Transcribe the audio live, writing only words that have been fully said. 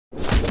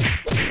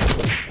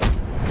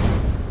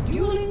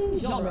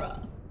genre.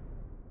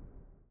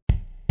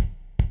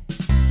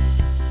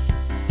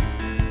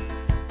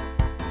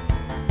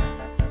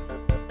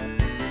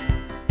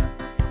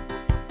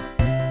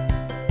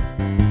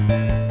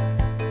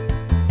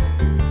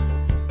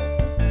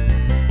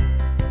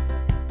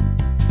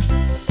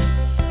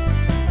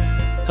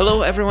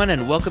 Hello, everyone,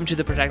 and welcome to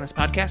the Protagonist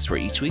Podcast, where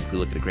each week we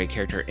look at a great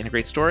character in a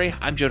great story.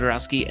 I'm Joe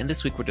Dorowski, and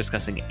this week we're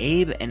discussing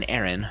Abe and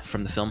Aaron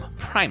from the film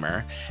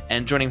Primer.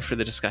 And joining me for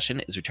the discussion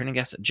is returning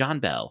guest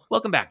John Bell.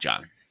 Welcome back,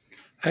 John.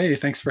 Hey,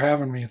 thanks for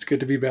having me. It's good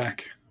to be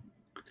back.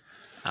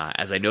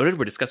 As I noted,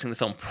 we're discussing the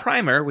film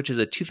Primer, which is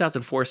a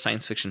 2004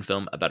 science fiction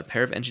film about a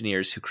pair of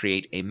engineers who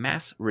create a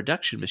mass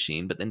reduction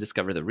machine, but then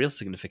discover the real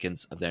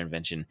significance of their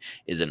invention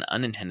is an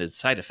unintended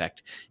side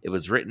effect. It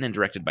was written and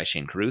directed by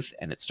Shane Carruth,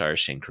 and it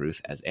stars Shane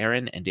Carruth as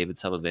Aaron and David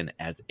Sullivan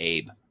as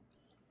Abe.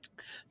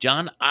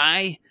 John,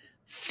 I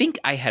think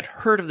I had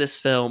heard of this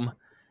film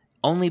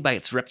only by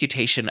its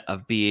reputation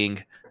of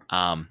being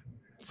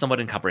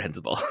somewhat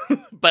incomprehensible,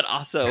 but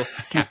also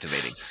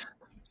captivating.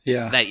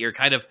 Yeah. That you're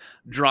kind of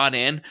drawn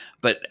in,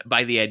 but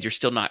by the end, you're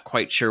still not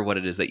quite sure what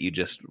it is that you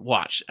just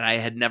watched. And I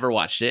had never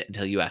watched it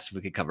until you asked if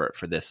we could cover it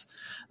for this,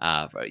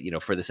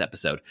 for this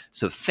episode.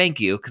 So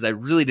thank you, because I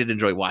really did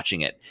enjoy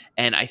watching it.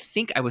 And I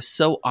think I was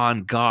so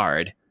on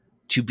guard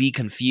to be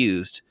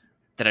confused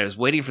that I was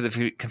waiting for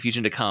the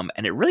confusion to come.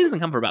 And it really doesn't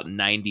come for about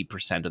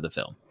 90% of the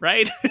film,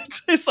 right?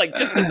 It's like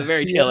just at the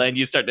very tail end,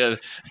 things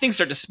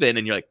start to spin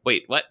and you're like,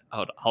 wait, what?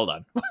 Hold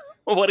on.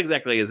 What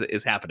exactly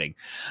is happening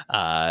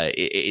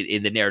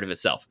in the narrative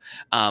itself?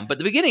 But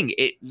the beginning,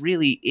 it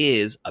really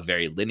is a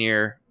very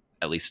linear,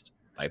 at least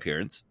by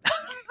appearance,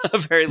 a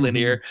very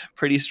linear,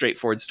 pretty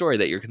straightforward story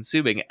that you're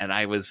consuming. And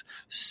I was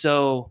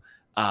so,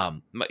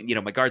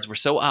 my guards were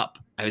so up.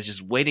 I was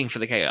just waiting for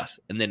the chaos.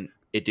 And then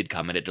it did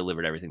come and it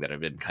delivered everything that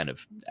I've been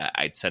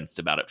I'd sensed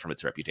about it from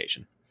its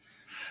reputation.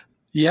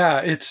 Yeah,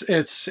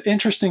 it's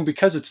interesting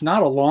because it's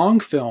not a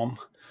long film,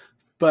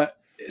 but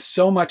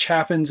so much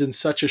happens in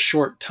such a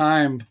short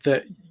time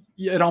that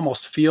it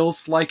almost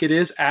feels like it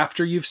is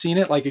after you've seen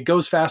it. Like it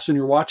goes fast when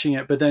you're watching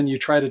it, but then you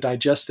try to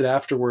digest it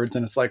afterwards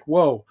and it's like,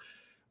 whoa,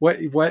 what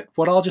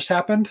all just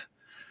happened?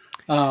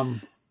 I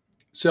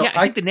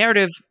think the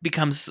narrative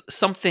becomes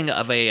something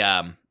of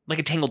a like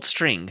a tangled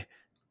string,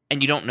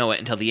 and you don't know it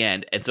until the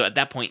end. And so at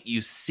that point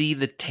you see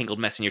the tangled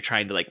mess and you're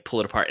trying to like pull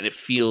it apart, and it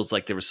feels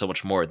like there was so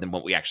much more than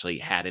what we actually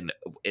had in.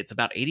 It's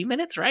about 80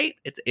 minutes, right?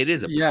 It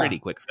is a pretty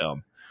quick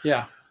film.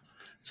 Yeah.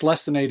 It's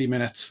less than 80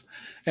 minutes.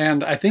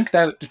 And I think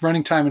that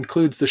running time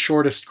includes the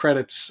shortest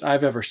credits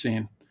I've ever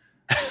seen.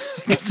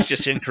 It's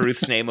just in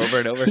Carruth's name over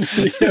and over.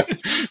 Yeah,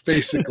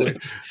 basically.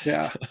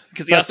 Yeah.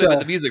 Because he also did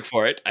the music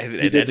for it.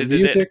 He did the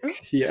music.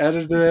 He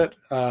edited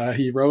it.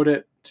 He wrote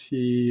it.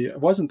 He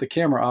wasn't the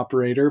camera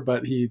operator,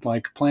 but he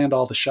planned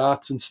all the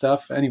shots and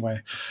stuff.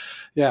 Anyway.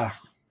 Yeah.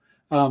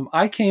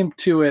 I came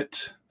to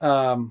it,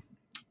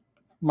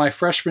 my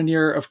freshman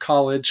year of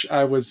college.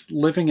 I was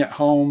living at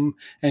home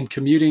and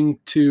commuting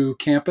to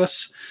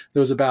campus. There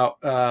was about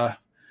a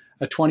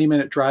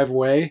 20-minute drive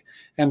away.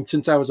 And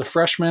since I was a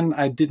freshman,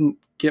 I didn't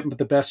get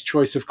the best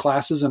choice of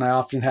classes, and I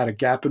often had a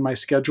gap in my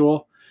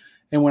schedule.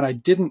 And when I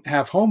didn't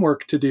have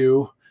homework to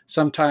do,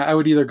 sometimes I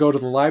would either go to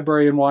the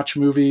library and watch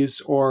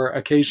movies, or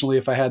occasionally,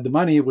 if I had the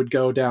money, would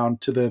go down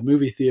to the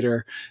movie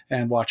theater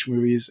and watch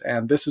movies.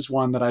 And this is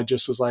one that I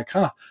just was like,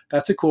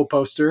 that's a cool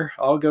poster.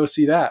 I'll go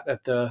see that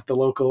at the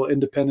local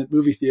independent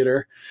movie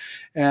theater.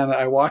 And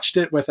I watched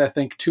it with, I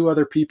think, 2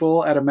 other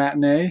people at a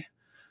matinee,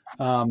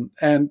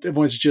 and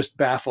was just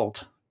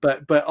baffled.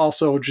 But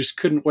also just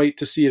couldn't wait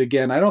to see it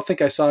again. I don't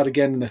think I saw it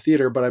again in the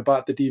theater, but I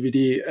bought the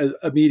DVD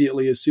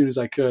immediately as soon as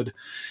I could.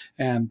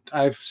 And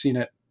I've seen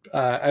it.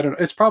 I don't know.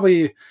 It's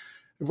probably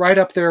right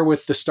up there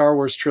with the Star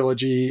Wars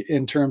trilogy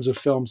in terms of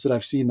films that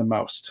I've seen the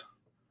most.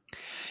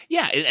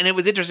 Yeah, and it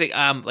was interesting.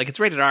 It's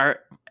rated R.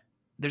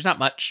 There's not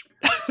much.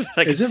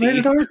 Is it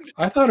rated R?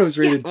 I thought it was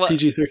rated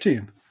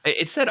PG-13.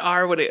 It said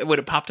R when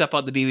it popped up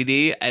on the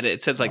DVD, and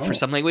it said for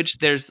some language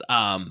there's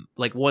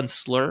one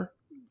slur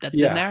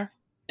that's in there,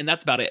 and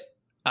that's about it.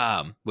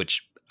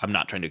 Which I'm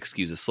not trying to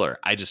excuse a slur.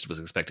 I just was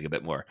expecting a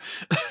bit more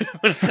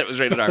when it said it was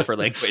rated R for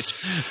language.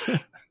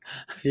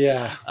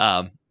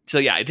 Yeah. So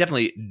yeah, it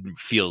definitely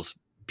feels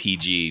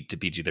PG to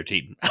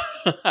PG-13,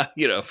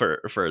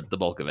 for the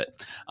bulk of it.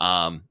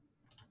 Yeah,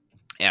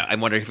 I'm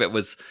wondering if it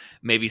was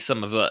maybe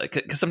some of the,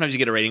 because sometimes you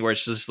get a rating where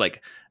it's just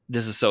like,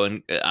 this is so,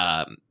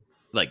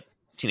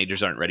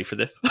 teenagers aren't ready for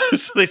this,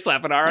 so they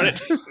slap an R on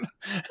it.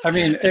 I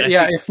mean,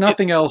 if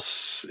nothing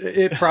else,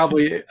 it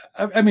probably,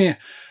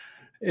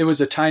 it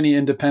was a tiny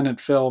independent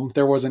film.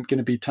 There wasn't going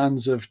to be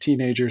tons of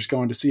teenagers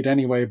going to see it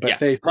anyway, but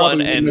they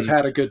probably wouldn't have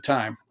had a good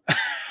time.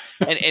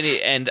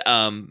 and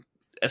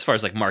as far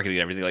as marketing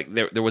and everything,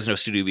 there was no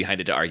studio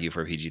behind it to argue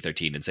for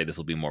PG-13 and say this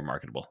will be more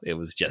marketable. It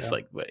was just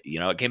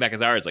it came back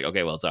as R. It's like,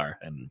 okay, well, it's R,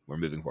 and we're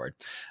moving forward.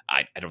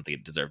 I don't think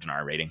it deserved an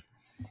R rating.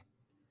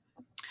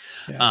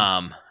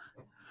 Yeah.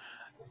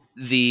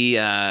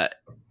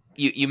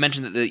 you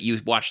mentioned that you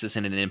watched this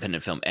in an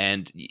independent film,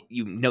 and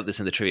you note this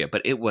in the trivia,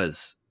 but it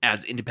was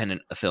as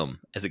independent a film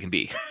as it can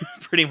be,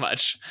 pretty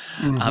much.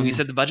 Mm-hmm. You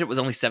said the budget was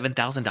only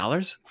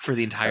 $7,000 for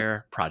the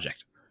entire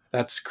project.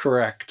 That's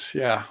correct.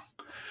 Yeah.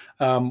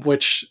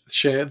 Which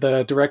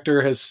the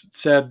director has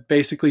said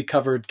basically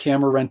covered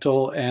camera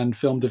rental and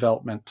film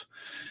development.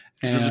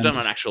 Because this was done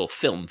on actual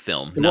film,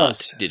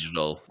 not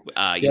digital.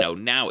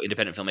 Now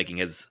independent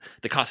filmmaking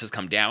the cost has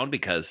come down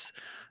because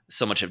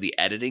so much of the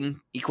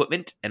editing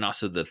equipment and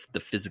also the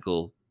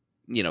physical,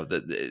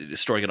 the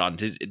storing it on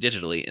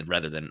digitally and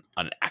rather than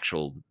on an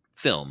actual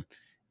film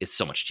is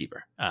so much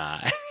cheaper.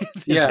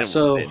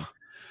 So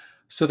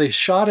they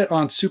shot it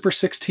on Super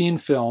 16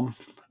 film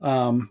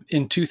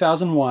in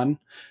 2001.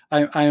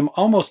 I am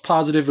almost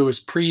positive it was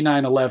pre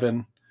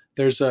 9/11.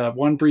 There's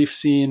one brief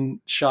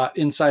scene shot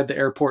inside the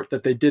airport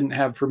that they didn't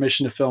have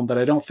permission to film that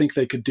I don't think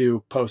they could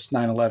do post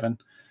 9/11.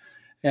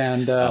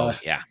 And I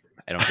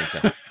don't think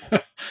so.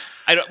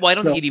 I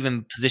don't think you'd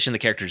even position the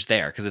characters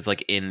there because it's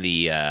like in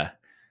the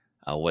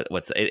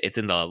it's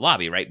in the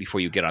lobby right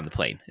before you get on the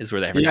plane is where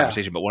they have a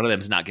conversation. But one of them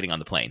is not getting on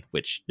the plane,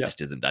 which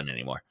just isn't done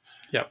anymore.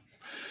 Yep.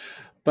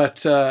 But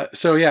so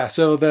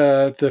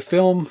the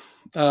film.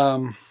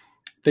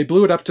 They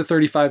blew it up to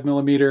 35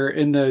 millimeter.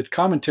 In the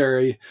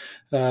commentary,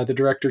 the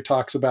director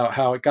talks about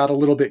how it got a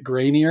little bit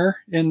grainier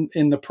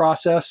in the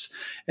process,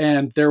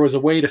 and there was a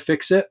way to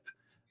fix it,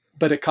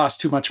 but it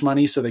cost too much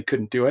money, so they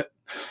couldn't do it.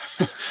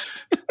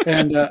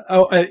 And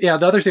the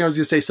other thing I was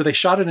going to say, so they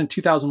shot it in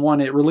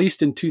 2001. It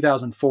released in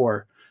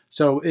 2004.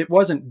 So it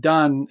wasn't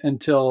done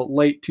until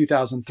late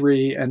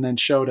 2003 and then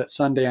showed at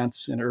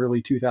Sundance in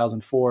early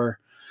 2004.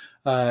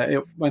 Some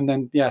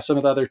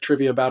of the other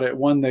trivia about it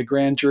won the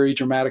Grand Jury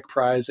Dramatic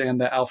Prize and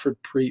the Alfred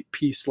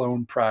P.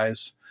 Sloan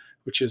Prize,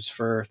 which is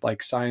for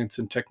like science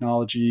and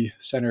technology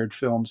centered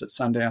films at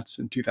Sundance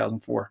in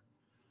 2004.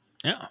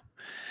 Yeah.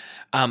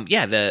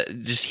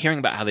 Just hearing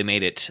about how they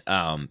made it,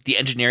 the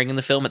engineering in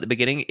the film at the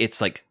beginning,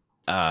 it's like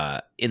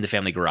in the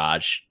family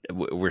garage,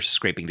 we're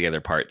scraping together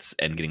parts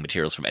and getting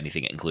materials from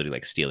anything, including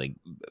like stealing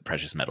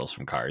precious metals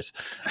from cars,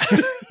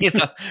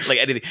 like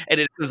anything. And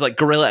it was like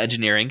guerrilla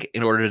engineering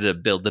in order to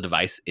build the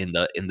device in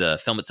the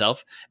film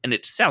itself. And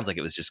it sounds like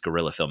it was just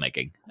guerrilla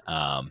filmmaking,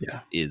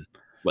 is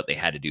what they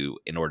had to do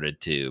in order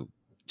to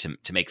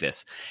make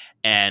this.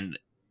 And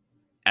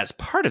as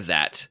part of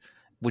that,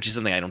 which is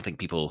something I don't think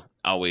people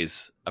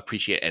always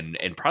appreciate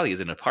and probably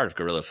isn't a part of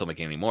guerrilla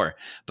filmmaking anymore,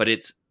 but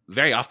it's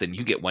very often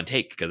you get one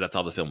take because that's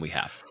all the film we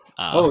have.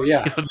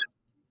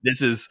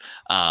 This is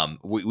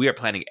we are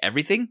planning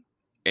everything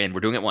and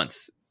we're doing it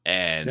once,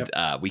 and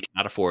we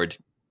cannot afford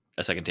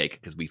a second take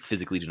because we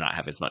physically do not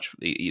have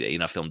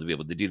enough film to be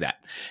able to do that.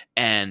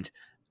 And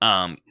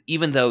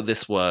even though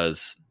this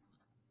was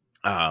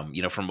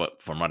from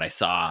what I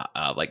saw,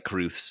 like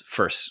Carruth's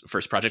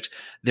first project,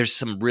 there's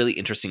some really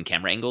interesting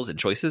camera angles and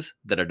choices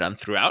that are done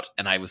throughout.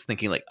 And I was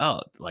thinking like,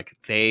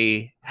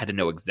 they had to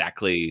know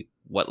exactly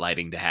what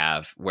lighting to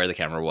have, where the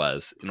camera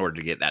was in order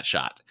to get that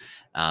shot.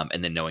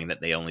 And then knowing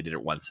that they only did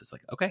it once, it's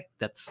like, okay,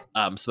 that's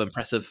some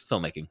impressive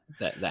filmmaking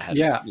that had,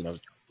 that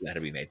had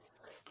to be made.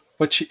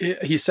 Which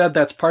he said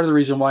that's part of the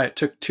reason why it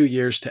took 2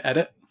 years to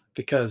edit,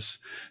 because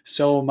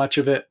so much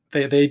of it,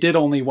 they did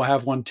only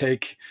have one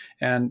take.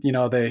 And,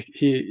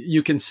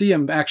 you can see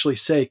him actually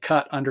say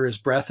cut under his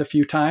breath a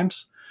few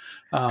times.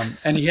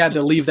 And he had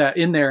to leave that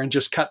in there and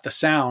just cut the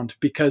sound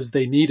because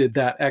they needed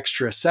that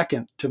extra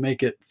second to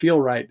make it feel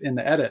right in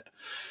the edit.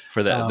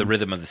 For the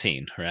rhythm of the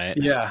scene, right?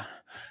 Yeah.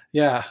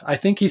 Yeah. I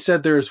think he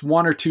said there's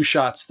 1 or 2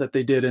 shots that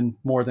they did in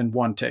more than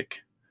one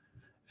take.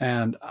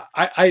 And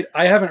I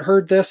haven't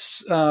heard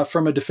this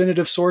from a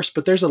definitive source,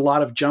 but there's a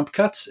lot of jump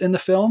cuts in the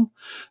film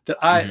that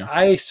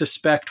I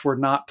suspect were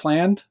not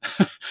planned.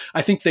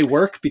 I think they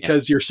work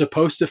because you're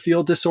supposed to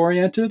feel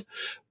disoriented,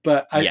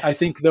 but I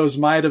think those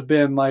might have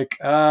been like,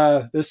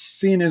 this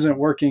scene isn't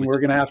working.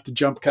 We're going to have to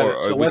jump cut it.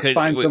 So let's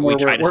find somewhere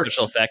where it works. A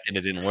special effect and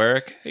it didn't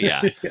work.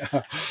 Yeah.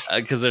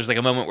 Because there's like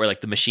a moment where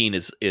like the machine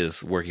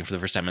is working for the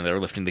first time and they're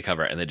lifting the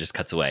cover and it just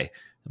cuts away.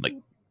 I'm like,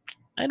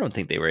 I don't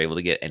think they were able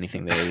to get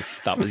anything they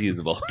thought was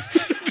usable.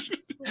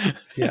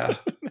 Yeah.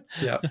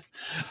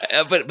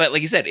 But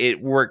like you said,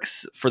 it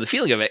works for the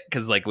feeling of it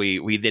because like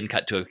we then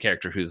cut to a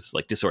character who's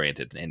like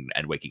disoriented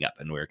and waking up,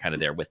 and we're kind of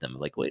there with them.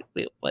 Like, wait,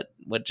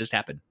 what just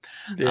happened?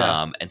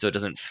 Yeah. And so it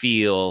doesn't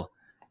feel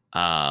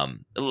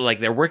like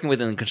they're working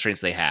within the constraints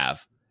they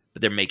have,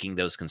 but they're making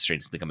those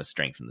constraints become a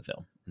strength in the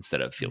film instead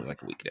of feeling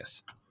like a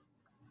weakness.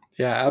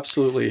 Yeah,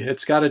 absolutely.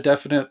 It's got a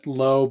definite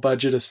low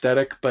budget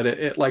aesthetic, but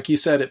it like you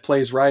said, it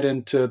plays right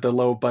into the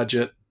low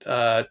budget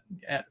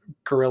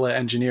guerrilla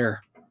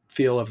engineer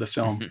feel of the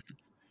film.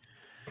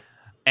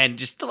 And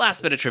just the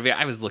last bit of trivia,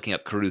 I was looking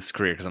up Carruth's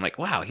career because I'm like,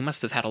 wow, he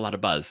must have had a lot of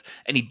buzz.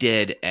 And he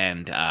did.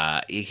 And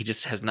he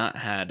just has not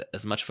had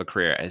as much of a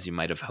career as you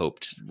might have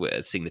hoped,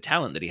 seeing the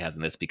talent that he has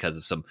in this, because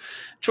of some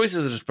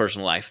choices in his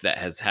personal life that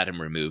has had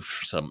him removed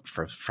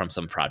from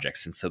some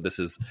projects. And so this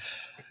is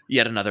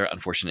yet another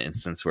unfortunate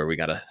instance where we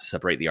got to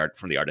separate the art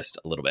from the artist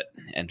a little bit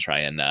and try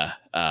and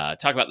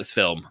talk about this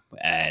film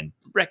and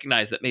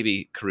recognize that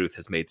maybe Carruth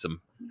has made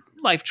some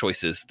life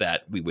choices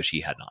that we wish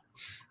he had not.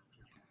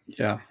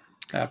 Yeah.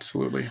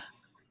 Absolutely.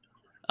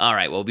 All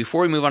right. Well,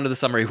 before we move on to the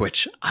summary,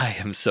 which I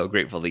am so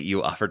grateful that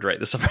you offered to write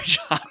the summary,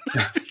 John,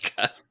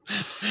 because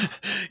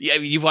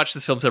you've watched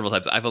this film several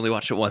times. I've only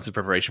watched it once in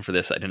preparation for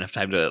this. I didn't have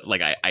time to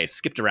I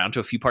skipped around to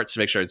a few parts to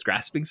make sure I was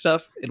grasping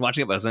stuff in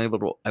watching it, but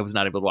I was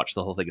not able to watch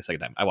the whole thing a second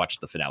time. I watched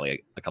the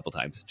finale a couple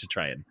times to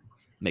try and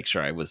make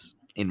sure I was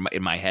in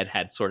my head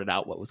had sorted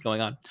out what was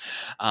going on.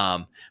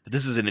 But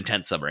this is an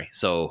intense summary,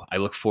 so I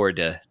look forward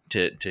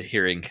to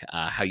hearing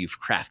how you've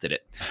crafted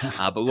it.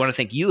 But we want to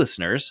thank you,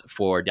 listeners,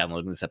 for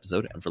downloading this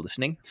episode and for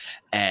listening.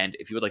 And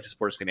if you would like to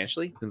support us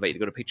financially, we invite you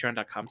to go to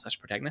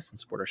patreon.com/protagonist and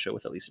support our show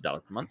with at least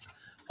 $1 per month.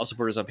 All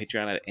supporters on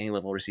Patreon at any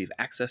level receive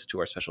access to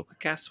our special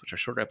quickcasts, which are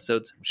shorter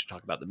episodes, which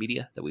talk about the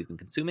media that we've been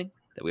consuming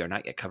that we are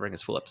not yet covering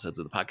as full episodes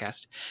of the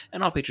podcast.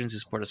 And all patrons who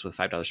support us with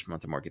 $5 per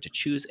month or more get to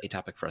choose a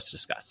topic for us to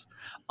discuss.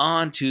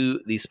 On to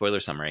the spoiler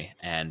summary.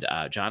 And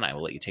John, I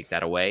will let you take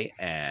that away.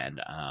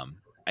 And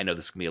I know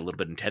this is going to be a little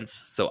bit intense,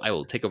 so I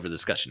will take over the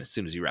discussion as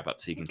soon as you wrap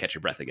up so you can catch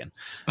your breath again.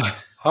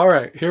 All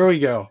right, here we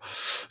go.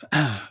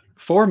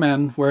 4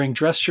 men wearing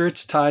dress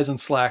shirts, ties, and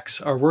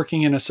slacks are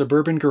working in a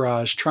suburban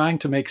garage trying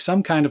to make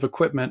some kind of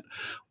equipment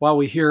while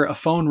we hear a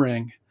phone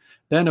ring.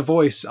 Then a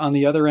voice on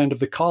the other end of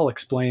the call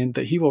explained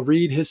that he will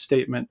read his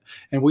statement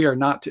and we are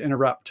not to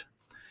interrupt.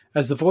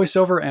 As the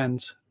voiceover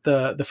ends,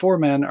 the 4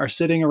 men are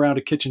sitting around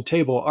a kitchen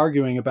table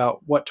arguing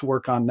about what to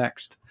work on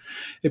next.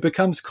 It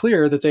becomes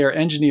clear that they are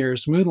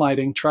engineers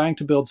moonlighting, trying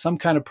to build some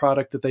kind of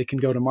product that they can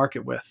go to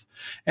market with,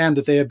 and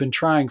that they have been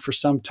trying for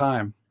some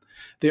time.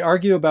 They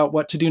argue about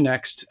what to do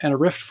next, and a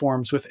rift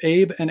forms with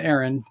Abe and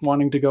Aaron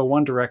wanting to go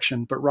one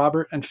direction, but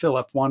Robert and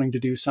Philip wanting to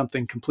do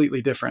something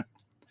completely different.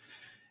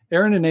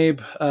 Aaron and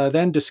Abe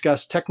then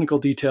discuss technical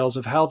details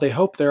of how they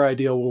hope their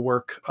idea will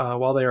work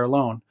while they are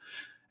alone,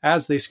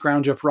 as they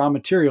scrounge up raw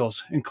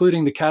materials,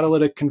 including the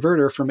catalytic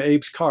converter from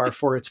Abe's car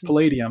for its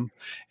palladium,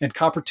 and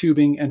copper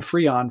tubing and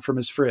freon from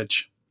his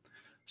fridge.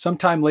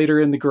 Sometime later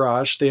in the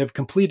garage, they have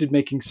completed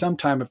making some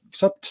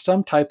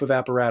type of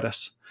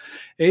apparatus.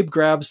 Abe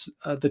grabs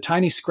the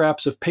tiny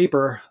scraps of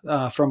paper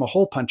from a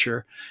hole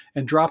puncher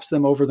and drops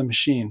them over the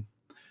machine.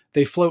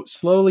 They float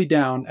slowly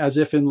down as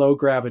if in low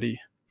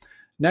gravity.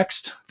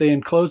 Next, they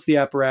enclose the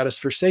apparatus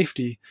for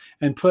safety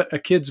and put a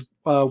kid's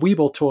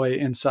Weeble toy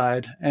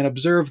inside and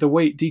observe the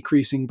weight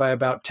decreasing by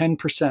about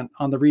 10%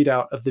 on the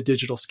readout of the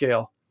digital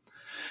scale.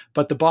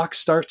 But the box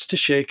starts to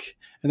shake,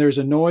 and there is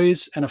a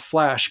noise and a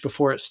flash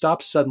before it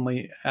stops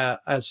suddenly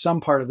as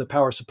some part of the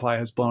power supply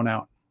has blown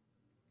out.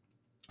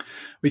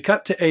 We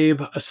cut to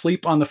Abe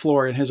asleep on the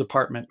floor in his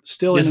apartment,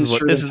 still in his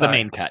shirt and tie. This is the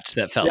main cut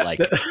that felt like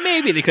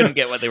maybe they couldn't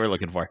get what they were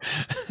looking for.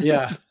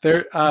 Yeah,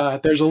 there's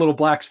a little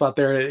black spot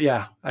there.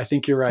 Yeah, I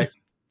think you're right.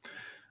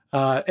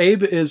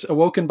 Abe is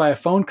awoken by a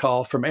phone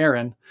call from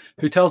Aaron,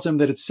 who tells him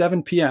that it's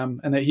 7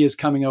 p.m. and that he is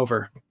coming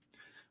over.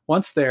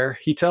 Once there,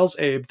 he tells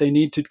Abe they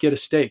need to get a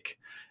steak,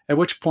 at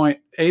which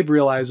point Abe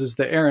realizes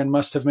that Aaron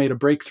must have made a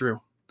breakthrough.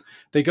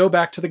 They go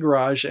back to the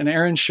garage, and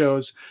Aaron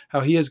shows how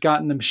he has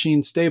gotten the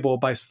machine stable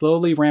by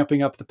slowly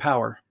ramping up the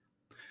power.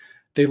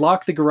 They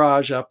lock the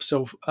garage up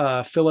so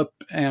Philip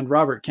and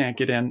Robert can't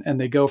get in, and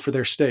they go for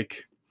their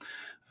steak.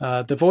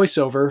 The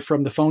voiceover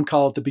from the phone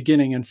call at the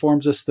beginning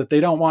informs us that they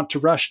don't want to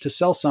rush to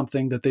sell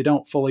something that they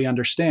don't fully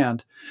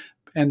understand,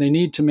 and they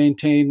need to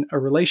maintain a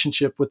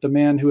relationship with the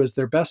man who is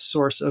their best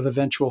source of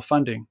eventual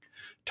funding,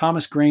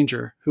 Thomas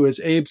Granger, who is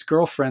Abe's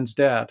girlfriend's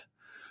dad.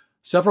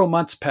 Several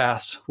months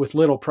pass with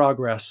little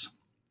progress.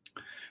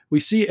 We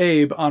see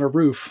Abe on a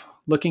roof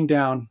looking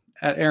down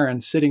at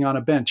Aaron sitting on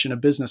a bench in a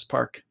business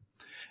park.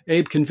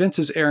 Abe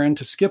convinces Aaron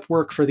to skip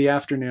work for the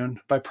afternoon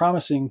by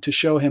promising to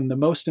show him the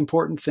most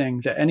important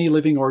thing that any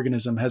living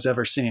organism has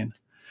ever seen.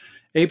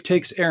 Abe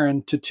takes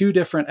Aaron to 2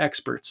 different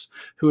experts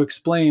who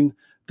explain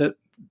that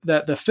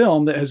the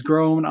film that has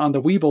grown on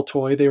the Weeble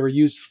toy they were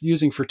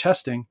using for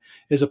testing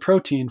is a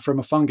protein from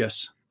a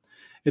fungus.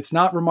 It's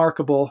not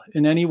remarkable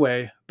in any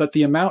way, but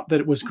the amount that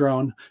it was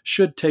grown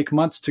should take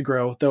months to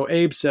grow, though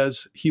Abe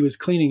says he was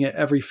cleaning it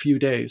every few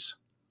days.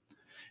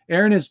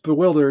 Aaron is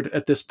bewildered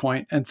at this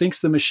point and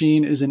thinks the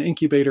machine is an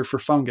incubator for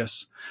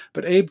fungus,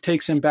 but Abe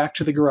takes him back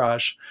to the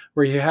garage,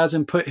 where he has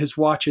him put his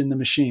watch in the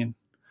machine.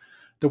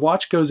 The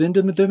watch goes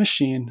into the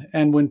machine,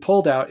 and when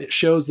pulled out, it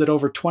shows that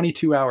over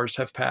 22 hours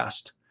have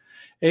passed.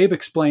 Abe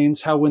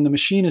explains how when the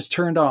machine is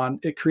turned on,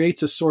 it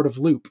creates a sort of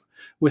loop,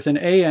 with an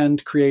A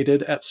end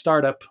created at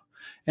startup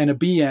and a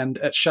B end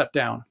at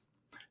shutdown.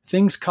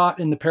 Things caught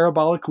in the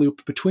parabolic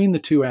loop between the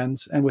 2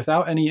 ends and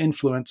without any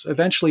influence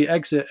eventually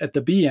exit at the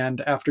B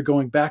end after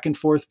going back and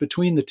forth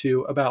between the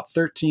two about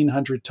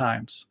 1,300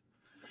 times.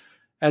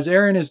 As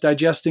Aaron is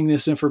digesting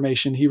this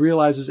information, he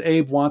realizes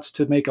Abe wants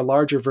to make a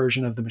larger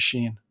version of the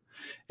machine.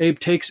 Abe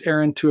takes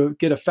Aaron to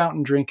get a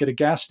fountain drink at a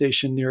gas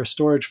station near a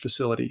storage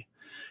facility.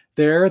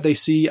 There, they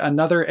see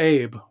another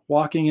Abe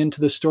walking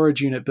into the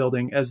storage unit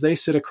building as they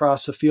sit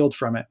across a field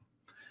from it.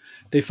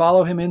 They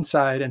follow him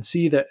inside and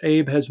see that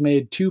Abe has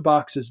made 2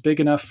 boxes big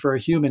enough for a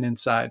human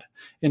inside,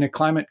 in a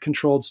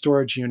climate-controlled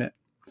storage unit.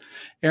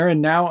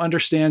 Aaron now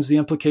understands the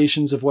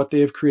implications of what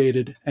they have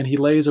created, and he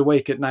lays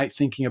awake at night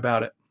thinking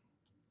about it.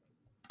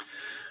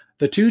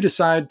 The two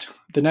decide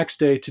the next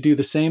day to do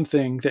the same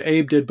thing that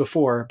Abe did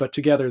before, but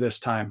together this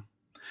time.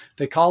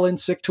 They call in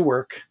sick to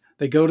work.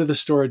 They go to the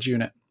storage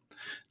unit.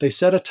 They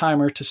set a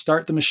timer to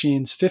start the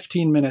machines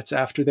 15 minutes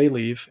after they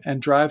leave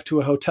and drive to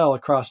a hotel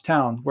across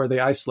town where they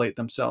isolate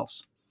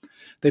themselves.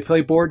 They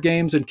play board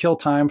games and kill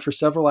time for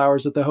several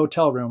hours at the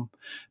hotel room,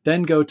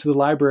 then go to the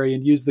library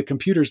and use the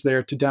computers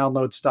there to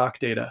download stock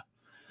data.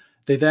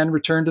 They then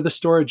return to the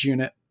storage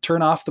unit,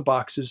 turn off the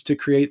boxes to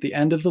create the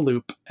end of the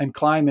loop, and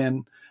climb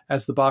in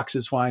as the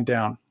boxes wind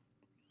down.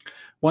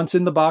 Once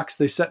in the box,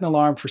 they set an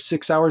alarm for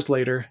 6 hours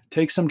later,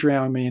 take some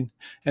Dramamine,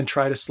 and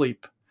try to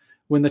sleep.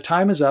 When the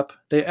time is up,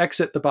 they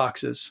exit the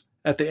boxes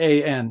at the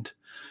A end.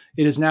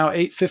 It is now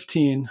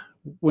 8:15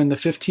 when the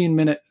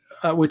 15-minute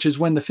which is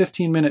when the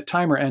 15-minute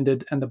timer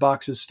ended and the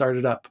boxes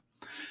started up.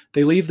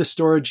 They leave the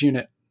storage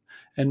unit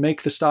and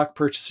make the stock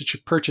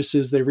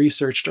purchases they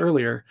researched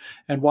earlier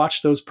and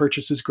watch those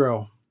purchases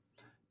grow.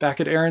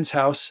 Back at Aaron's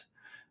house,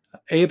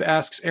 Abe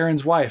asks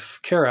Aaron's wife,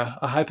 Kara,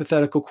 a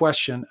hypothetical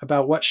question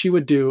about what she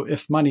would do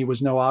if money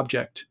was no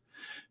object.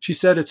 She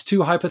said it's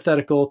too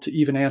hypothetical to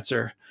even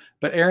answer,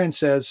 but Aaron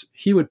says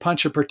he would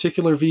punch a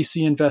particular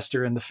VC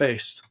investor in the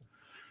face.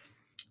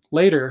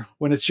 Later,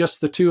 when it's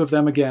just the two of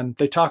them again,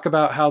 they talk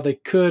about how they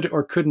could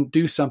or couldn't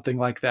do something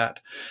like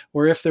that,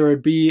 or if there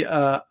would be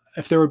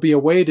a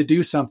way to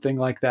do something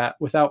like that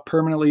without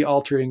permanently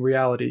altering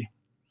reality.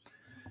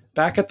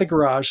 Back at the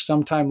garage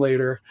sometime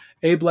later,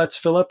 Abe lets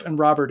Philip and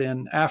Robert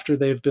in after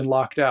they've been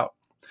locked out.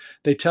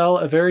 They tell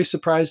a very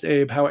surprised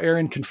Abe how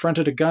Aaron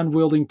confronted a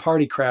gun-wielding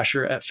party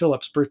crasher at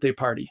Philip's birthday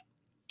party.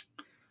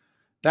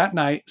 That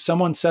night,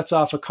 someone sets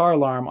off a car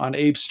alarm on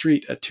Abe's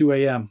street at 2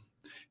 a.m.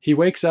 He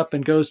wakes up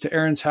and goes to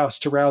Aaron's house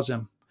to rouse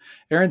him.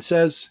 Aaron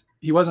says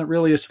he wasn't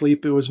really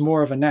asleep, it was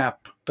more of a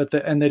nap,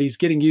 and that he's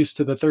getting used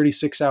to the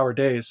 36-hour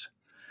days.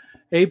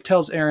 Abe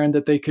tells Aaron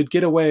that they could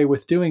get away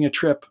with doing a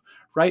trip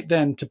right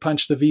then to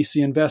punch the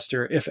VC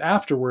investor if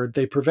afterward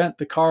they prevent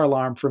the car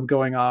alarm from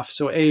going off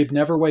so Abe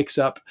never wakes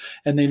up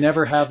and they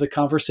never have the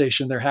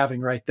conversation they're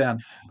having right then.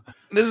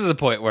 This is a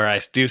point where I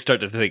do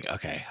start to think,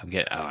 okay,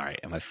 all right,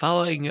 am I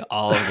following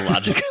all of the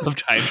logic of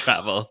time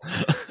travel?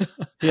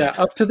 Yeah,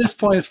 up to this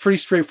point, it's pretty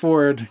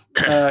straightforward.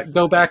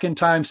 Go back in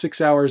time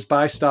 6 hours,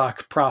 buy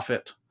stock,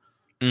 profit.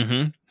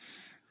 Mm-hmm.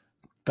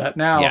 But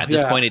now... Yeah, at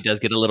this point, it does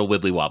get a little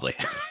wibbly-wobbly.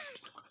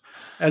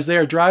 As they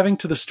are driving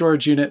to the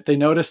storage unit, they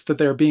notice that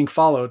they are being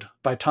followed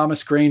by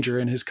Thomas Granger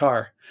in his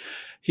car.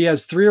 He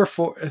has 3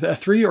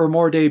 or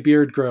more day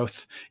beard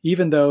growth,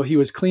 even though he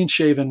was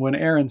clean-shaven when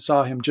Aaron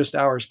saw him just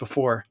hours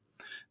before.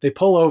 They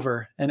pull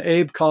over, and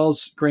Abe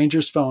calls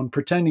Granger's phone,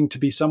 pretending to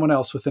be someone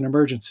else with an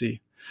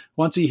emergency.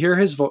 Once he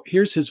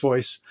hears his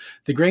voice,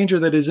 the Granger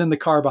that is in the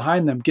car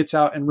behind them gets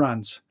out and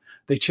runs.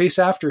 They chase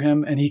after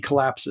him, and he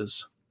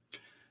collapses.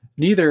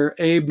 Neither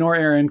Abe nor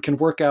Aaron can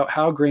work out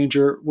how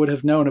Granger would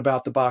have known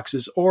about the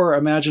boxes or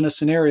imagine a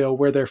scenario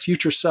where their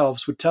future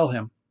selves would tell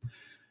him.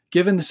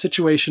 Given the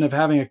situation of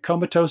having a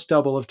comatose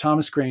double of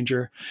Thomas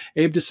Granger,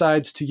 Abe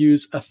decides to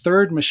use a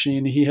third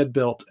machine he had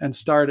built and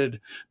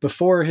started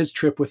before his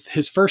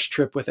first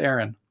trip with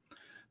Aaron.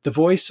 The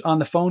voice on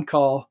the phone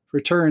call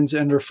returns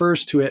and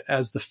refers to it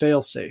as the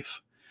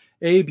failsafe.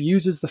 Abe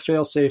uses the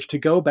failsafe to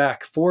go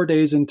back 4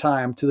 days in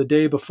time to the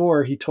day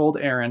before he told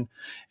Aaron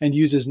and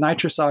uses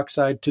nitrous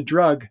oxide to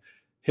drug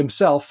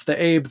himself,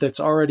 the Abe that's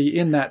already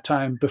in that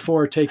time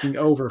before taking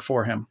over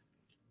for him.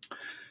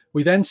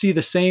 We then see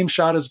the same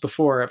shot as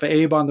before of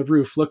Abe on the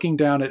roof looking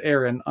down at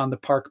Aaron on the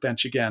park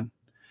bench again.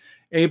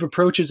 Abe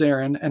approaches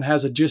Aaron and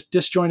has a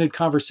disjointed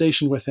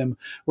conversation with him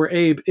where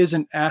Abe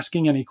isn't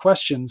asking any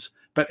questions,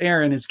 but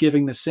Aaron is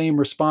giving the same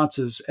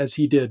responses as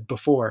he did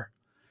before.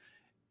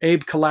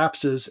 Abe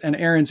collapses and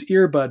Aaron's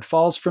earbud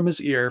falls from his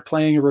ear,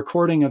 playing a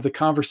recording of the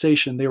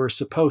conversation they were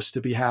supposed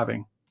to be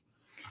having.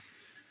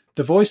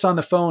 The voice on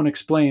the phone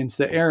explains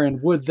that Aaron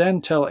would then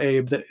tell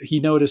Abe that he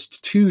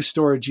noticed 2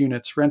 storage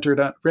units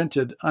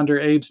rented under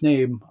Abe's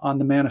name on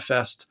the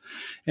manifest,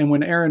 and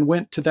when Aaron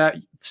went to that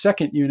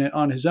second unit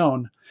on his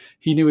own,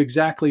 he knew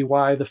exactly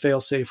why the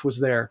failsafe was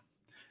there.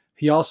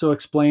 He also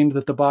explained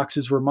that the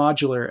boxes were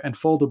modular and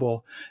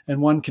foldable, and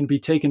one can be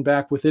taken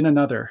back within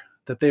another,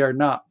 that they are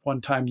not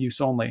one-time use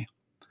only.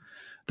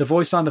 The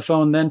voice on the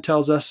phone then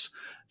tells us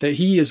that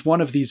he is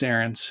one of these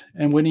Aarons,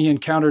 and when he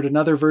encountered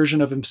another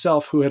version of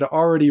himself who had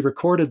already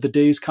recorded the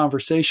day's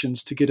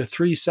conversations to get a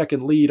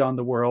 3-second lead on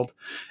the world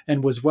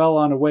and was well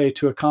on a way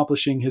to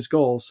accomplishing his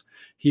goals,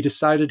 he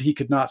decided he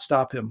could not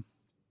stop him.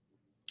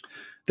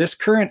 This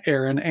current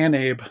Aaron and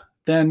Abe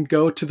then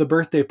go to the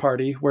birthday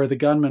party where the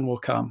gunman will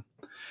come.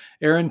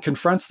 Aaron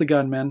confronts the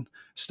gunman,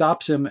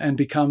 stops him, and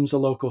becomes a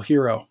local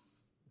hero.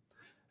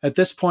 At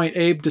this point,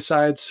 Abe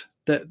decides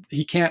that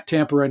he can't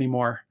tamper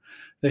anymore,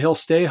 that he'll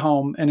stay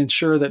home and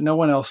ensure that no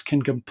one else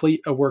can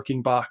complete a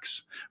working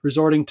box,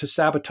 resorting to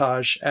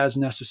sabotage as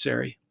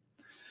necessary.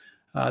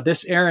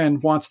 This Aaron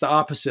wants the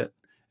opposite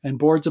and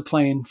boards a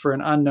plane for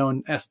an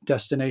unknown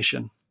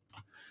destination.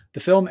 The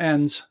film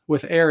ends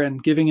with Aaron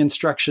giving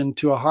instruction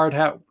to hard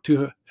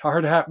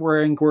hat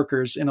wearing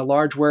workers in a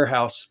large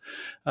warehouse,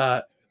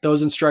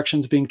 those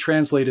instructions being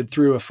translated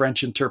through a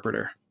French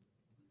interpreter.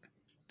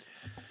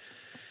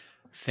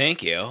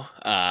 Thank you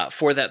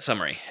for that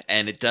summary.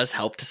 And it does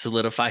help to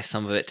solidify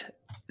some of it,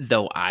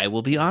 though I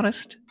will be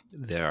honest,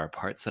 there are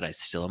parts that I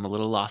still am a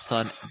little lost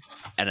on,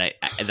 and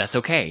that's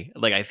okay.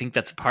 Like, I think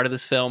that's part of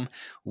this film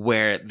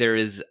where there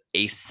is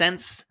a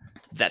sense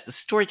that the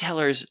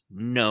storytellers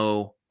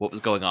know what was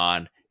going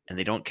on, and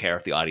they don't care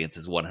if the audience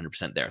is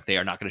 100% there. They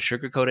are not going to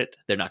sugarcoat it.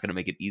 They're not going to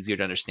make it easier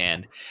to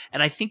understand.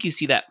 And I think you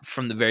see that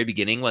from the very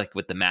beginning, like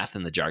with the math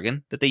and the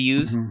jargon that they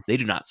use. Mm-hmm. They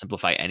do not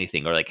simplify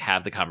anything or like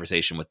have the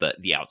conversation with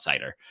the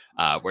outsider,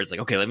 where it's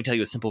like, okay, let me tell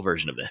you a simple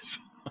version of this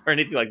or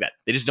anything like that.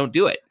 They just don't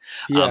do it.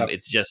 Yeah.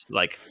 It's just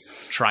like,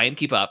 try and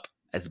keep up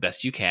as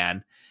best you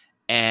can.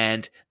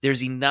 And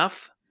there's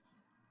enough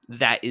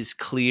that is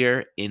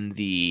clear in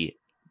the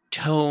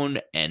tone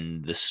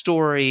and the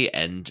story,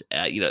 and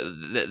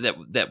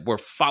that we're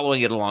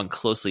following it along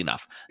closely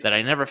enough that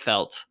I never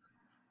felt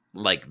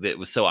like it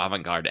was so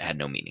avant-garde it had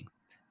no meaning.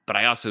 But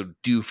I also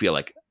do feel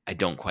like I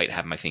don't quite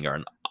have my finger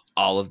on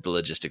all of the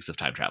logistics of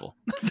time travel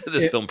that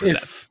this film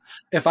presents.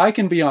 If I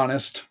can be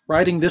honest,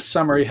 writing this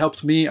summary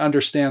helped me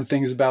understand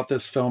things about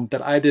this film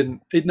that I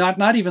didn't,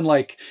 not even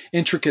like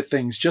intricate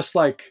things, just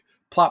like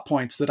plot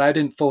points that I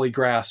didn't fully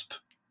grasp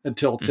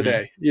until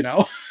today,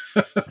 yeah.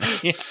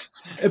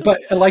 But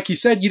like you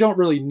said, you don't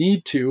really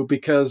need to,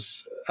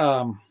 because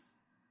the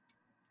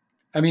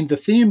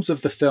themes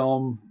of the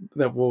film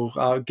that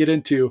we'll get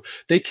into,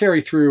 they carry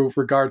through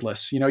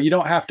regardless. You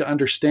don't have to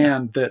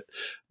understand that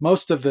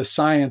most of the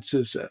science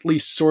is at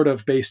least sort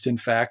of based in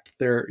fact.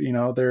 Their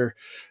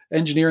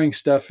engineering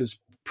stuff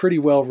is pretty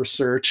well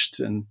researched,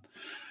 and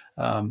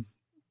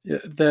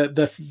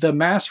the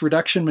mass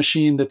reduction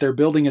machine that they're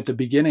building at the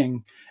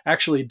beginning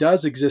actually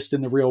does exist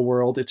in the real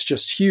world. It's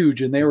just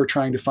huge, and they were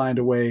trying to find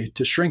a way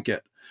to shrink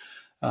it.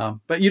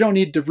 But you don't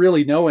need to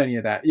really know any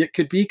of that. It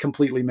could be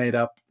completely made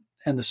up,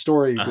 and the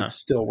story would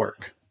still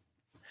work.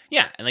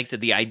 Yeah, and like I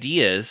said, the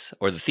ideas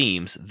or the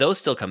themes, those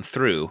still come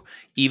through,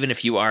 even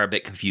if you are a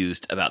bit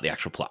confused about the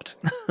actual plot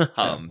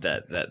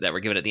that we're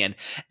given at the end.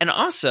 And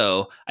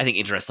also, I think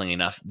interestingly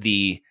enough,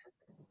 the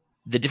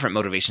different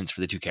motivations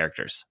for the two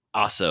characters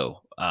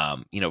also,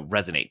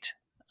 resonate,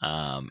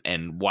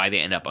 and why they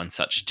end up on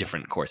such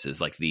different courses,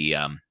 like the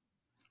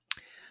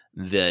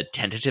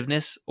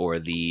tentativeness or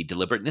the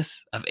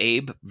deliberateness of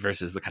Abe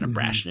versus the kind of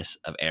brashness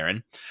of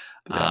Aaron.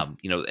 Yeah.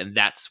 And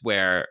that's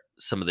where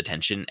some of the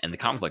tension and the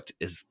conflict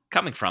is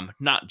coming from,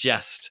 not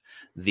just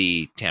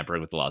the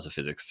tampering with the laws of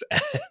physics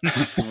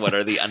and what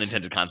are the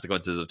unintended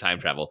consequences of time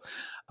travel,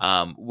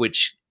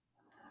 which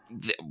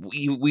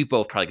we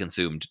both probably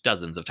consumed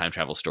dozens of time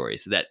travel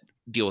stories that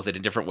deal with it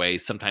in different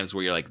ways. Sometimes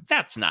where you're like,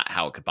 that's not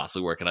how it could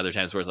possibly work. And other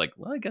times where it's like,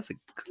 well, I guess it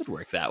could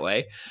work that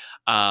way.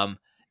 And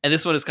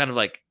this one is kind of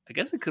like, I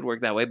guess it could work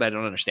that way, but I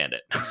don't understand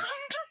it.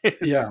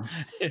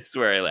 It's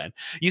where I land.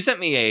 You sent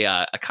me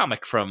a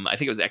comic from, I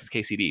think it was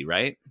XKCD,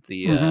 right?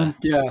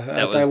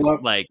 That was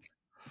like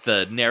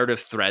the narrative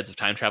threads of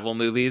time travel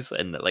movies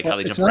and like how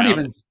they jump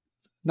around.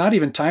 Not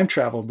even time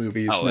travel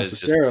movies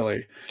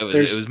necessarily.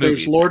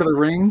 There's Lord of the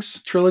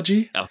Rings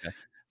trilogy. Okay.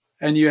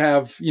 And you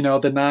have,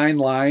 the 9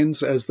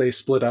 lines as they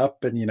split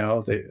up, and,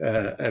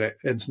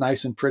 it's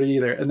nice and pretty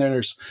there. And then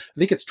there's, I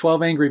think it's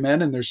 12 Angry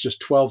Men, and there's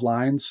just 12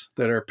 lines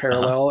that are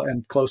parallel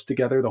and close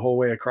together the whole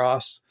way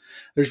across.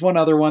 There's one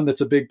other one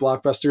that's a big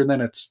blockbuster, and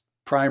then it's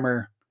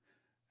Primer,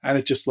 and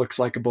it just looks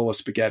like a bowl of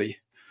spaghetti.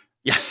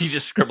 Yeah, he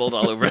just scribbled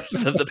all over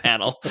the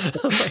panel.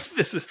 Like,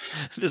 this is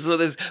what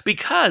this is.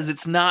 Because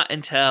it's not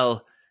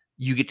until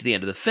you get to the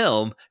end of the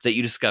film that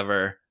you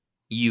discover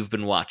you've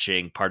been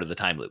watching part of the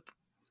time loop.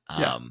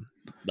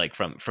 Like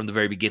from the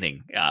very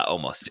beginning,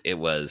 almost. It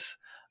was,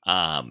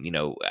 I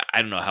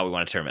don't know how we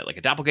want to term it, like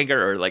a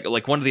doppelganger or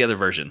like one of the other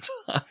versions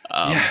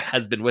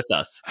has been with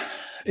us.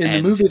 In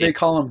the movie, they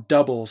call them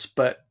doubles,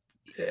 but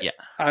the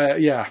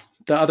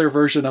other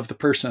version of the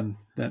person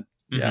that,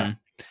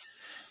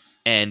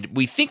 And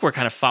we think we're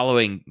kind of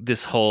following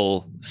this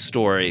whole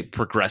story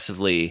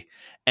progressively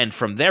and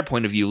from their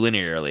point of view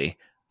linearly,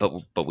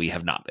 but we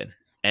have not been.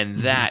 And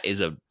that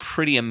is a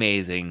pretty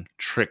amazing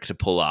trick to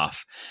pull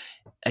off.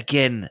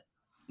 Again,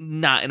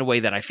 not in a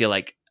way that I feel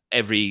like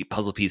every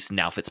puzzle piece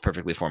now fits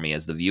perfectly for me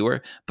as the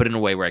viewer, but in a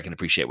way where I can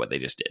appreciate what they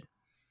just did.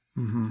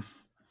 Mm-hmm.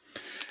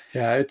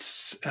 Yeah,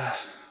 it's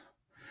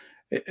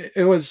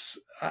it was.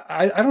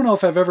 I don't know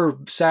if I've ever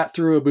sat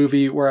through a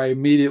movie where I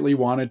immediately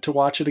wanted to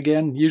watch it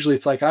again. Usually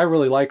it's like, I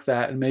really like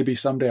that, and maybe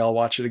someday I'll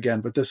watch it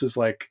again. But this is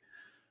like,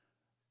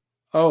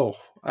 oh,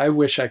 I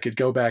wish I could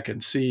go back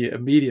and see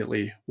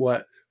immediately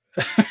what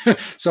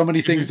so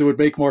many things that would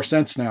make more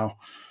sense now.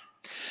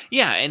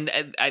 Yeah, and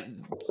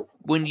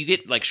when you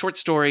get like short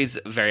stories,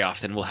 very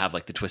often will have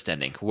like the twist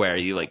ending where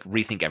you like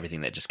rethink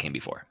everything that just came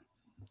before.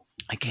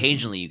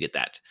 Occasionally you get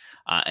that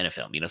in a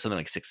film, something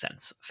like Sixth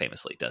Sense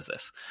famously does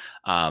this,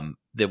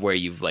 where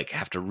you've like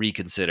have to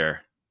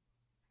reconsider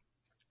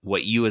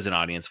what you as an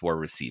audience were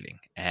receiving,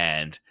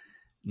 and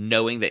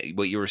knowing that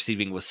what you were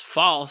receiving was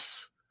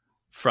false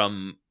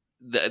from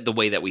the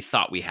way that we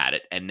thought we had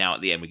it, and now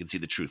at the end we can see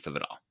the truth of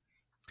it all.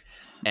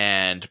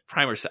 And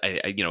Primer's,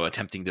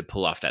 attempting to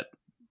pull off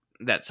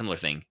that similar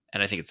thing,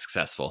 and I think it's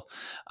successful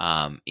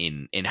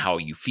in how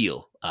you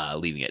feel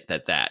leaving it.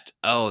 That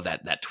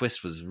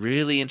twist was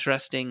really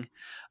interesting,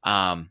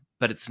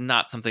 but it's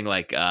not something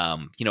like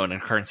an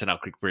occurrence in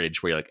Elk Creek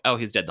Bridge where you're like, oh,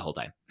 he's dead the whole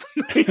time.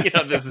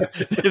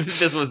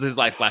 This was his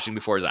life flashing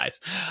before his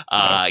eyes.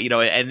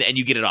 And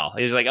you get it all.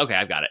 It's like, okay,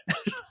 I've got it.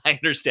 I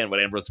understand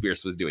what Ambrose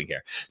Bierce was doing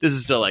here. This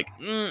is still like,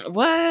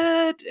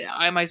 what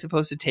am I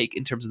supposed to take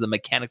in terms of the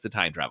mechanics of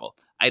time travel?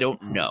 I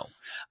don't know,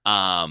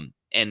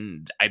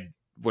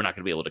 we're not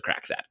going to be able to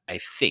crack that, I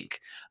think.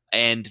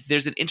 And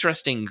there's an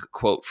interesting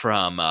quote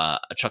from a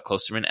Chuck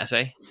Klosterman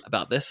essay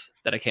about this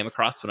that I came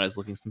across when I was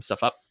looking some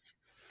stuff up.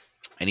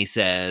 And he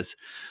says,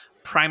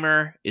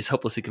 Primer is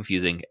hopelessly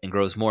confusing and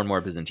grows more and more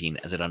Byzantine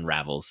as it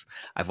unravels.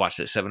 I've watched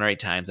it 7 or 8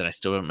 times and I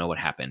still don't know what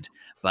happened.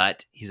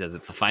 But he says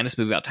it's the finest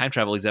movie about time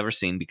travel he's ever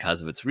seen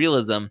because of its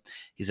realism.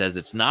 He says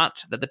it's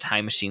not that the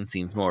time machine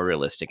seems more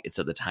realistic, it's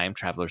that the time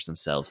travelers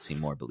themselves seem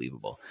more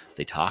believable.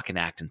 They talk and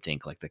act and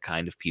think like the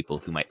kind of people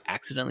who might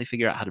accidentally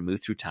figure out how to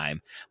move through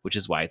time, which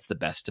is why it's the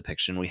best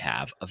depiction we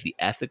have of the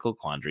ethical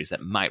quandaries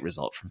that might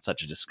result from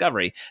such a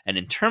discovery. And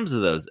in terms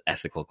of those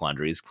ethical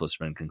quandaries,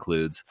 Klosterman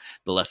concludes,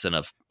 the lesson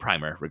of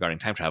Primer regarding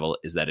time travel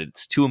is that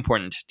it's too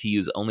important to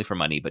use only for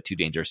money, but too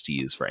dangerous to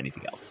use for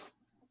anything else.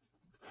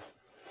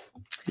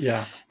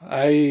 Yeah,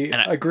 I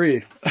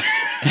agree.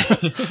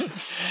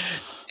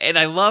 And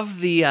I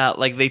love the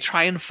they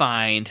try and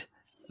find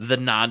the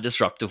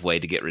non-disruptive way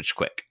to get rich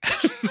quick.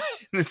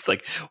 It's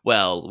like,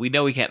 well, we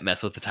know we can't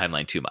mess with the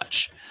timeline too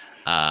much,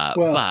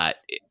 but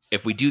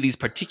if we do these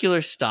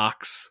particular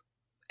stocks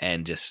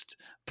and just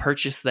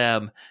purchase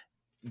them,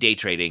 day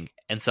trading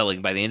and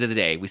selling, by the end of the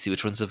day, we see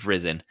which ones have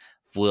risen.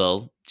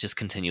 We'll just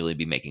continually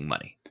be making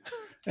money.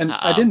 And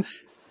I didn't.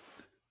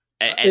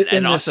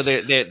 And also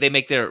they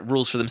make their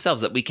rules for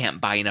themselves that we can't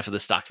buy enough of the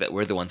stock that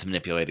we're the ones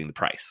manipulating the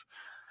price.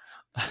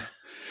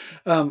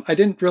 I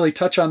didn't really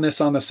touch on this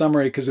on the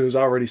summary because it was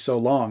already so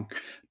long.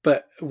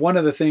 But one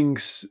of the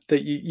things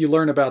that you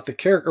learn about the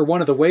character, or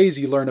one of the ways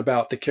you learn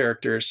about the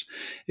characters,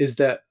 is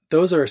that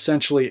those are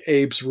essentially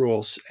Abe's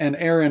rules. And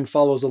Aaron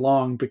follows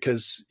along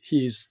because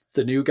he's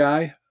the new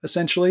guy,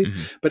 essentially.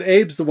 Mm-hmm. But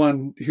Abe's the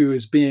one who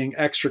is being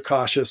extra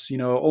cautious,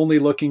 only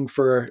looking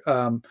for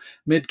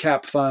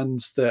mid-cap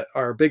funds that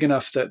are big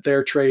enough that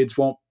their trades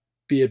won't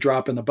be a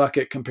drop in the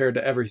bucket compared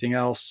to everything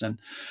else, and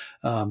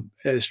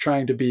is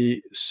trying to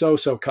be so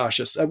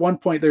cautious. At one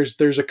point,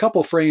 there's a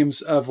couple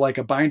frames of like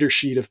a binder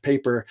sheet of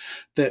paper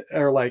that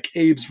are like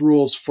Abe's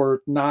rules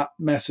for not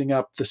messing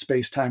up the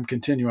space-time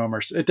continuum,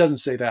 or it doesn't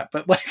say that,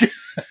 but like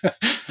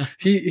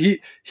he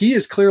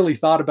has clearly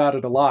thought about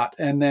it a lot.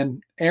 And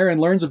then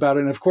Aaron learns about it,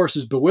 and of course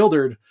is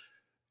bewildered,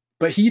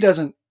 but he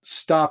doesn't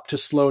stop to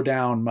slow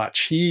down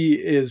much. He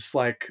is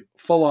like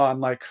full on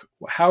like,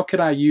 how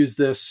can I use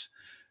this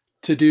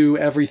to do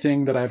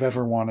everything that I've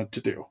ever wanted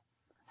to do?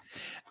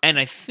 And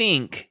I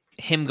think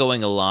him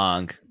going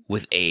along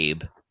with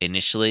Abe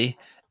initially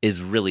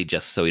is really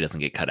just so he doesn't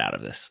get cut out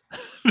of this.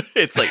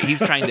 It's like he's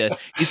trying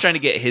to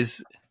get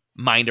his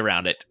mind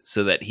around it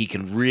so that he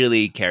can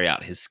really carry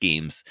out his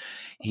schemes.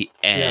 He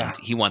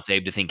wants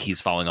Abe to think he's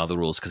following all the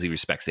rules because he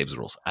respects Abe's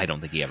rules. I don't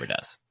think he ever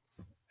does.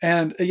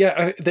 And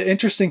the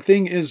interesting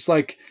thing is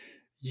like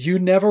you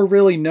never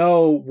really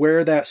know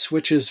where that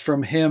switches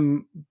from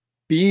him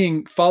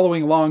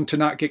following along to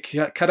not get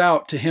cut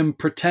out to him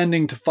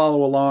pretending to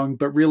follow along,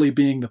 but really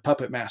being the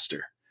puppet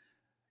master.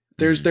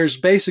 There's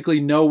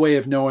basically no way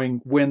of knowing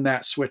when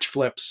that switch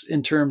flips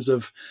in terms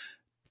of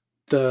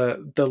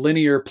the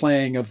linear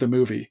playing of the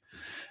movie.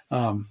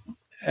 And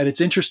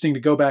it's interesting to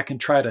go back and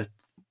try to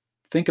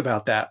think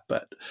about that.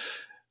 But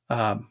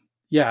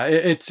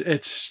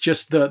it's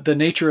just the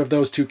nature of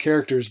those two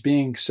characters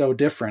being so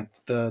different.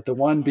 The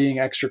one being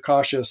extra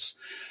cautious,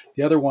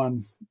 the other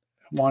one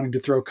wanting to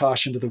throw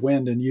caution to the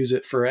wind and use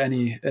it for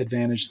any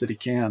advantage that he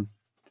can.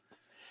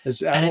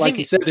 Like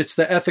you said, it's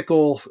the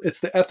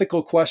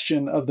ethical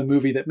question of the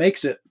movie that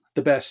makes it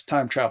the best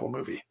time travel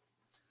movie.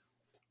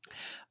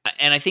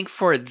 And I think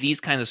for these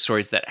kinds of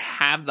stories that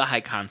have the high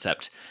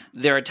concept,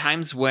 there are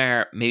times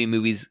where maybe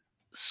movies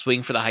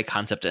swing for the high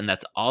concept and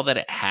that's all that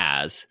it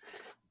has,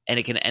 and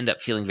it can end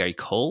up feeling very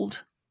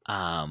cold.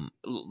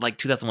 Like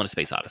 2001: A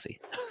Space Odyssey.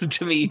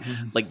 To me,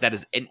 like that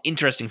is an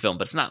interesting film,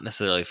 but it's not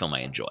necessarily a film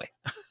I enjoy.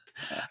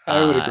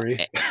 I would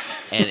agree.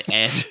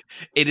 And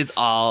it is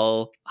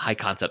all high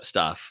concept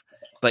stuff,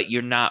 but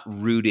you're not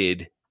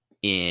rooted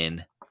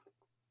in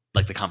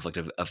like the conflict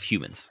of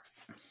humans.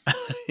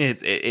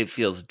 It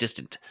feels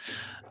distant.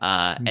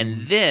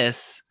 And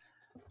this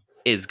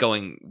is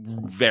going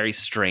very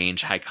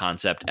strange, high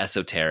concept,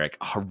 esoteric,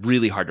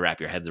 really hard to wrap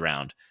your heads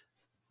around.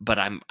 But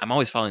I'm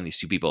always following these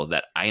two people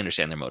that I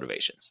understand their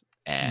motivations,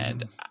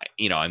 and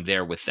I'm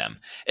there with them.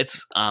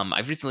 It's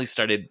I've recently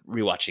started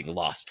rewatching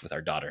Lost with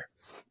our daughter.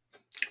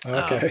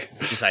 Okay.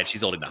 We decided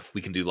she's old enough.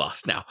 We can do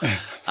Lost now.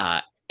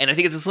 And I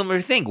think it's a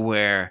similar thing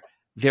where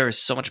there is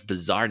so much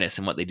bizarreness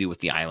in what they do with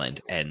the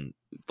island, and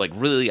like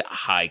really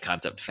high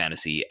concept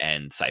fantasy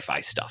and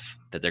sci-fi stuff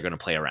that they're going to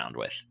play around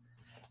with.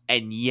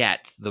 And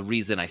yet the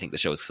reason I think the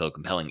show is so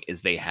compelling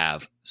is they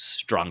have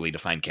strongly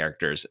defined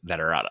characters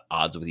that are at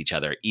odds with each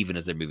other, even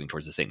as they're moving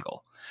towards the same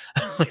goal.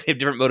 Like they have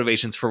different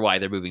motivations for why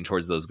they're moving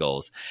towards those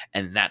goals.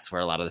 And that's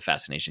where a lot of the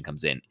fascination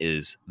comes in,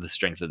 is the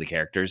strength of the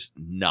characters,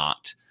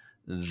 not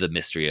the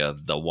mystery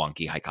of the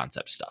wonky high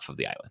concept stuff of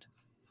the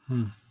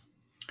island.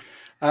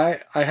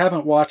 I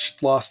haven't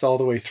watched Lost all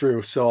the way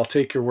through, so I'll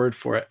take your word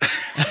for it.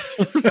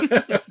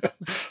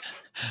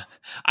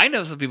 I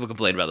know some people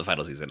complain about the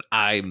final season.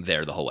 I'm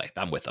there the whole way.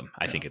 I'm with them.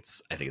 I think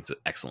it's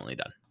excellently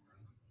done.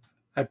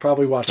 I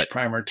probably watched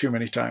Primer too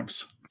many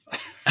times.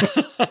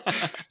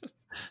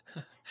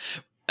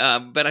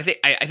 But I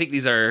think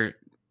these are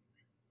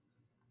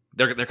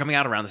they're coming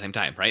out around the same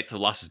time, right? So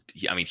Lost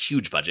is, I mean,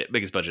 huge budget,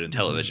 biggest budget in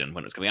television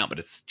when it was coming out, but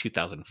it's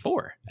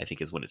 2004, I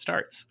think, is when it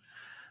starts.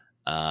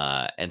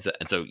 And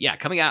so yeah,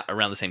 coming out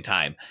around the same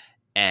time.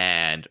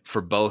 And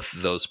for both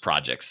those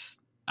projects,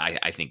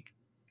 I think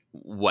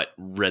what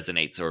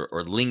resonates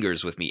or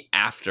lingers with me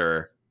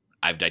after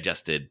I've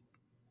digested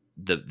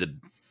the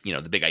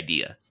big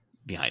idea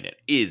behind it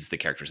is the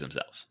characters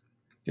themselves.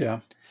 Yeah.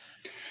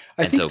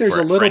 I think there's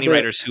a little for any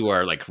writers who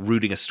are like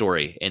rooting a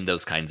story in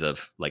those kinds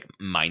of like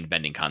mind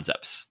bending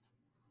concepts,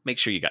 make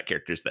sure you got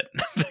characters that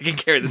can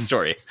carry the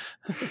story.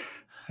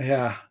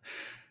 Yeah.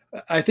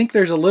 I think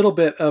there's a little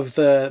bit of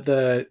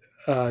the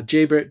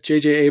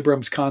J.J.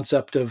 Abrams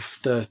concept of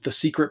the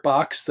secret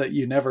box that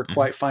you never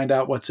quite find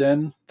out what's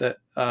in. That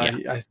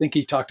I think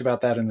he talked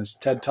about that in his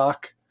TED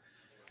Talk.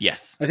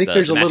 Yes, I think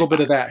there's a little bit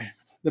of that.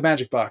 The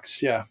magic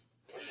box, yeah.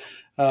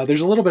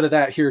 There's a little bit of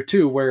that here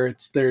too, where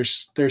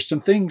there's some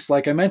things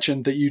like I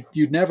mentioned that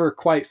you'd never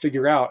quite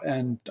figure out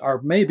and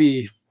are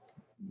maybe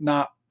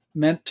not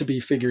meant to be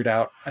figured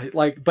out.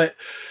 But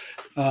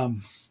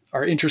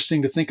are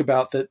interesting to think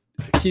about, that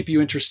keep you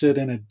interested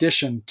in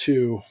addition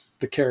to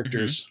the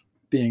characters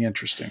being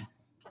interesting.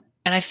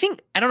 And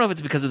I don't know if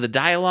it's because of the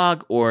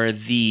dialogue or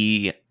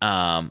the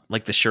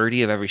like the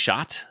surety of every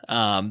shot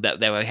that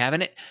we have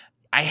in it.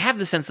 I have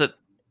the sense that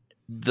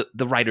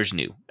the writers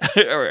knew,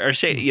 or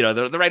say,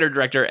 the writer,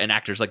 director, and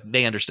actors, like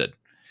they understood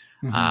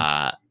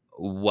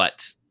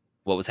what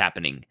was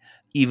happening,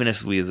 even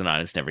if we as an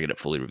audience never get it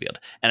fully revealed.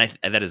 And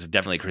that is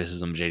definitely a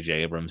criticism of J.J.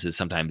 Abrams, is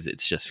sometimes it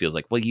just feels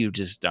like, well, you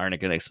just aren't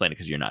going to explain it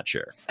because you're not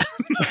sure.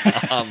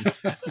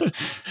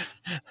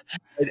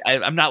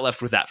 I'm not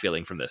left with that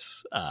feeling from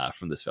this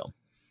film.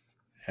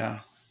 Yeah,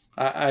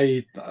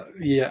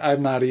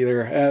 I'm not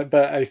either.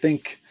 But I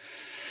think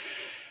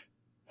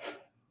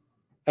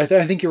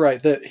you're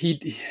right that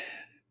he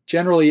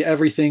generally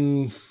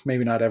everything,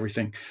 maybe not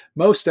everything,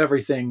 most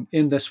everything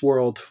in this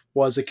world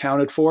was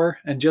accounted for.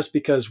 And just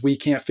because we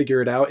can't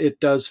figure it out, it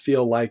does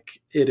feel like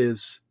it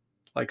is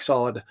like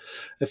solid.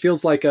 It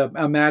feels like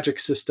a magic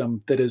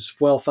system that is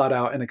well thought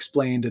out and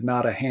explained, and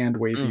not a hand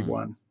wavy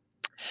one.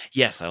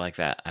 Yes, I like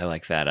that. I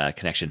like that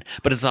connection.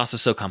 But it's also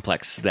so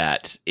complex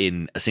that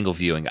in a single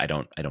viewing, I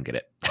don't get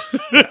it.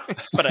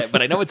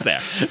 but I know it's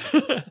there,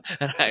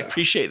 and I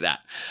appreciate that.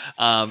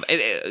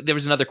 There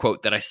was another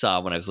quote that I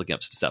saw when I was looking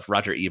up some stuff.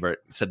 Roger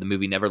Ebert said the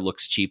movie never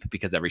looks cheap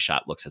because every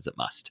shot looks as it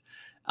must,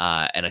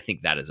 and I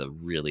think that is a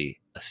really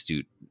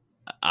astute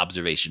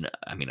observation.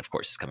 I mean, of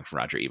course, it's coming from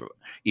Roger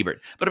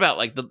Ebert, but about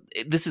like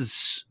this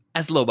is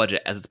as low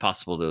budget as it's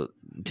possible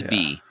to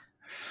be,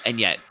 and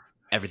yet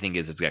everything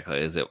is exactly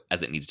as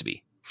it needs to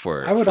be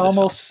for. I would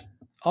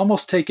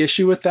almost take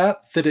issue with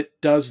that it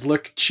does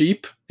look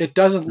cheap. It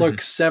doesn't look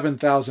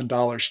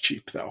 $7,000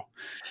 cheap though.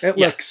 It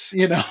looks,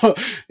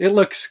 it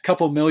looks a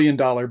couple $1 million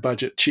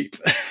budget cheap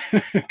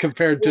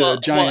compared to a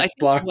giant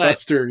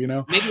blockbuster,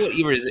 Maybe what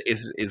Ebert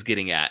is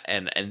getting at,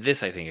 and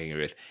this I think I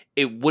agree with,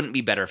 it wouldn't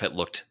be better if it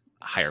looked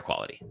higher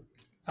quality.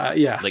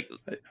 Like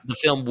the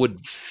film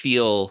would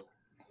feel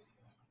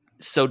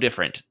so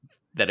different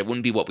that it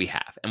wouldn't be what we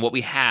have. And what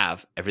we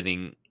have,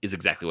 everything is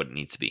exactly what it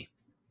needs to be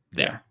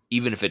there. Yeah.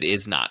 Even if it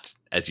is not,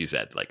 as you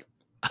said, like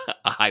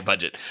a high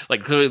budget.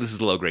 Like clearly this is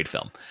a low grade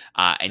film.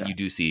 And you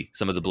do see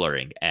some of the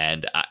blurring.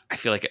 And I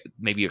feel like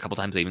maybe a couple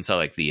times I even saw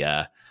like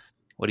the,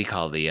 what do you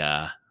call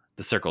the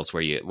circles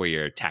where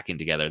you're tacking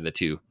together the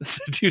two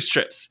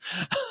strips,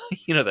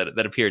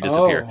 that appear and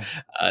disappear.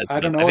 I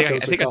don't know. I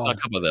think I saw a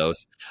couple of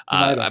those.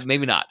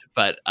 Maybe not,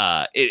 but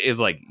it is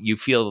like you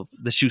feel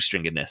the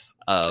shoestringiness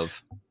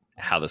of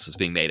how this was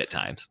being made at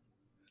times.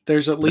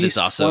 There's at least it's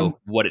also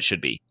what it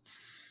should be.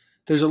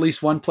 There's at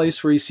least one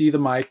place where you see the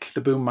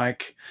boom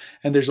mic,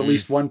 and there's at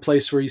least one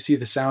place where you see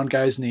the sound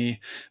guy's knee.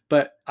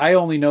 But I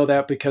only know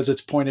that because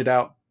it's pointed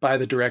out by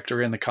the director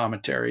in the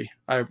commentary.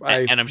 I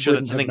and I'm sure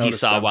that's something he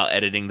saw them while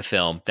editing the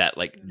film that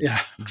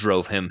yeah.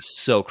 drove him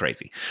so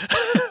crazy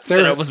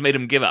that almost made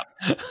him give up.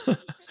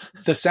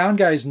 The sound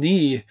guy's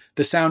knee,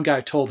 the sound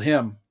guy told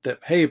him that,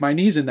 hey, my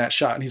knee's in that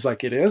shot. And he's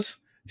like, it is?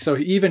 So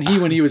even he,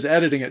 when he was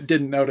editing it,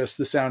 didn't notice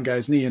the sound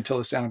guy's knee until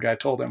the sound guy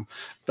told him.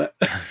 But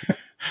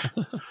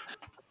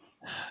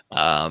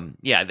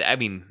yeah, I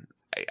mean,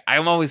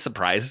 I'm always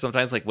surprised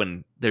sometimes, like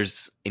when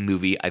there's a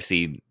movie I've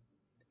seen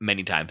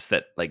many times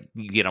that like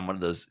you get on one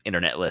of those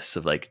internet lists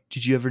of like,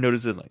 did you ever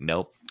notice it? I'm like,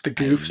 nope. The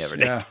goofs.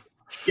 Yeah.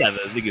 Yeah.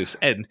 The goofs.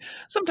 And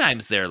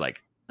sometimes they're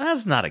like,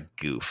 that's not a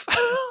goof.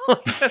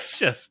 That's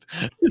just,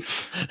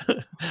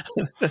 the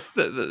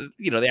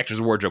actor's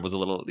wardrobe was a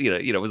little,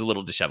 was a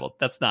little disheveled.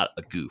 That's not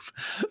a goof.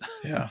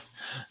 Yeah.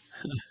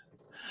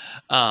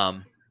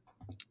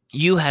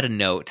 You had a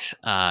note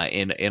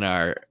in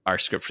our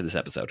script for this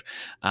episode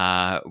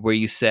where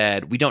you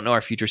said, we don't know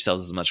our future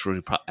selves as much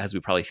as we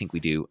probably think we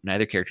do.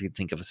 Neither character could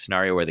think of a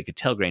scenario where they could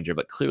tell Granger,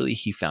 but clearly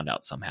he found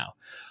out somehow.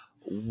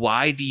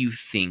 Why do you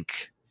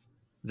think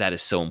that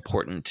is so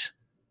important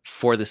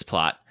for this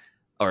plot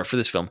or for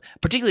this film,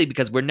 particularly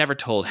because we're never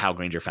told how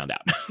Granger found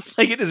out?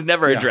 Like it is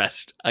never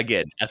addressed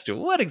again as to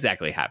what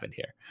exactly happened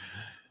here.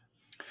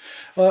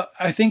 Well,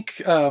 I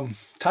think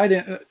tied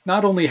in,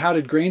 not only how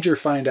did Granger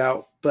find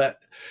out, but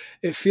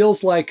it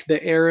feels like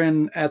the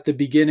Aaron at the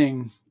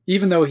beginning,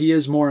 even though he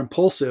is more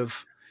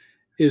impulsive,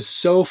 is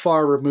so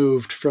far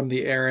removed from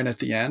the Aaron at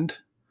the end.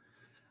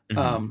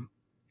 Mm-hmm.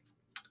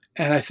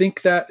 And I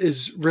think that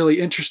is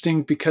really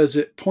interesting because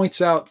it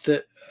points out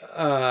that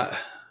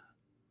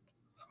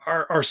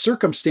our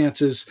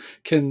circumstances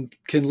can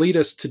lead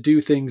us to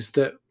do things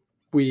that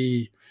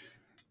we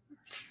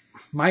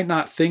might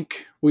not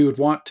think we would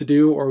want to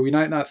do, or we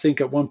might not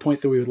think at one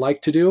point that we would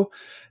like to do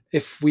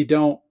if we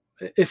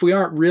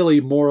aren't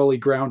really morally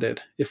grounded,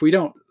 if we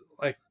don't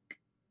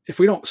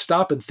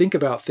stop and think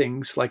about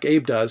things like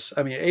Abe does.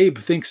 I mean, Abe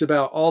thinks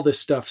about all this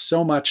stuff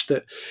so much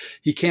that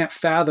he can't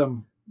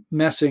fathom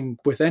messing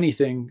with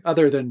anything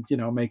other than,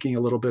 making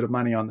a little bit of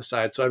money on the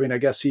side. So, I mean, I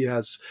guess he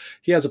has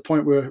a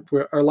point where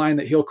a line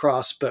that he'll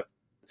cross, but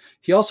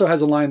he also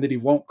has a line that he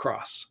won't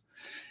cross.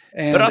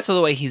 But also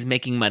the way he's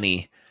making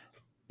money,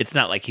 it's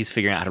not like he's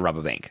figuring out how to rob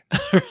a bank,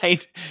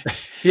 right?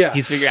 Yeah.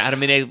 He's figuring out how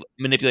to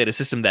manipulate a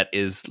system that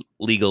is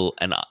legal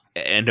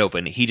and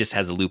open. He just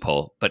has a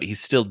loophole, but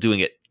he's still doing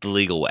it the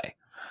legal way.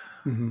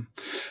 Mm-hmm.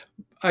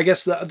 I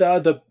guess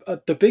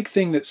the big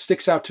thing that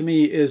sticks out to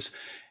me is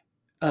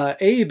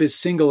Abe is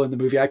single in the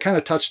movie. I kind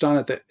of touched on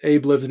it that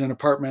Abe lived in an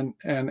apartment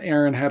and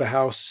Aaron had a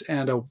house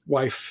and a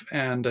wife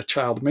and a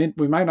child.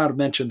 We might not have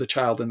mentioned the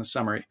child in the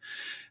summary.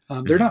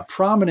 They're not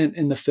prominent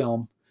in the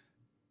film,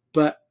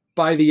 but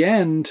by the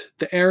end,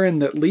 the Aaron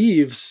that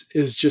leaves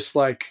is just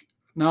like,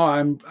 no,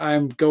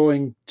 I'm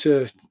going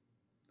to,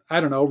 I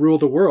don't know, rule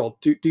the world,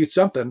 do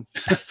something.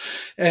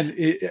 And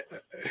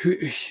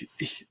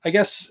I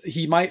guess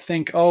he might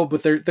think, oh,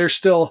 but there's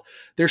still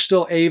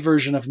a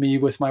version of me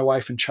with my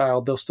wife and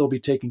child. They'll still be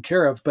taken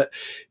care of, but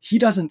he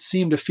doesn't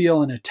seem to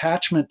feel an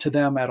attachment to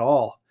them at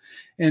all.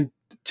 And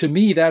to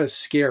me, that is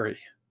scary.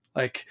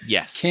 Like,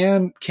 yes,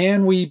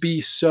 can we be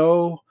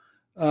so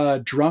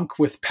drunk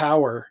with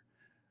power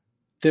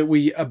that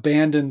we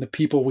abandon the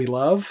people we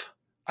love?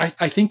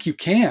 I think you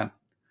can,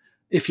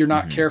 if you're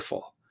not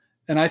careful.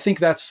 And I think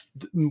that's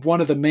one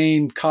of the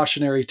main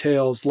cautionary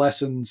tales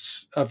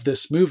lessons of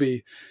this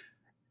movie.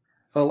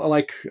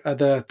 Like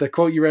the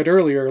quote you read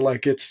earlier,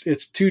 like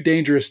it's too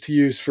dangerous to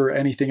use for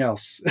anything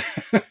else.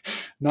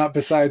 Not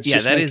besides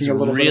just making a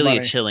little bit of money. That is really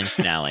a chilling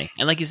finale.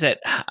 And like you said,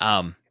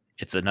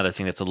 it's another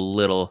thing that's it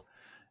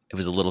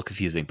was a little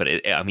confusing, but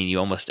you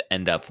almost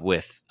end up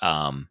with,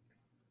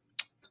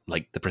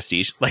 like the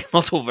Prestige, like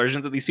multiple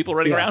versions of these people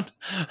running around.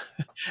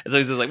 And so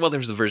he's just like, well,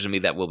 there's a version of me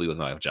that will be with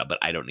my job, but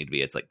I don't need to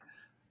be. It's like,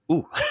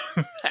 ooh,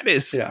 that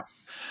is,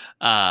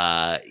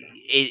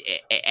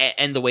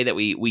 and the way that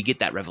we get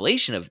that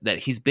revelation of that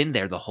he's been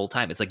there the whole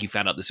time. It's like you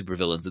found out the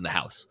supervillains in the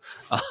house,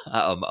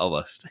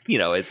 almost.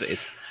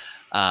 It's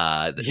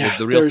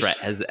the real threat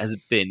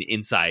has been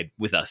inside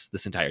with us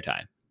this entire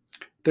time.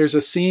 There's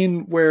a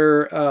scene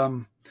where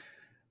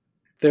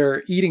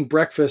they're eating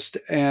breakfast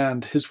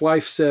and his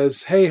wife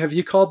says, hey, have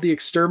you called the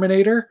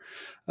exterminator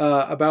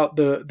about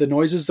the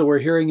noises that we're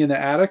hearing in the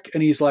attic?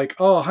 And he's like,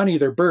 oh, honey,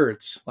 they're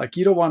birds. Like,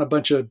 you don't want a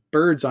bunch of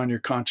birds on your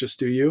conscience,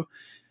 do you?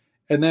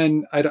 And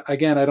then, I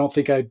don't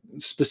think I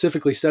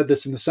specifically said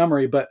this in the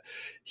summary, but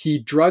he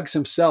drugs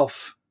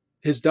himself,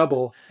 his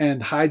double,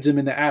 and hides him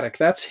in the attic.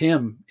 That's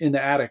him in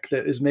the attic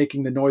that is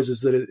making the noises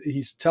that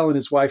he's telling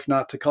his wife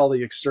not to call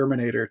the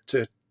exterminator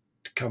to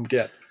come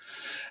get.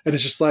 And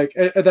it's just like,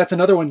 that's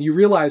another one. You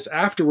realize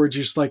afterwards,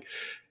 you're just like,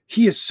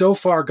 he is so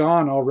far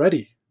gone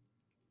already.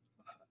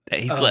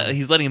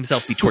 He's letting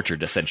himself be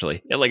tortured,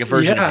 essentially. Like a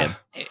version of him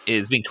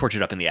is being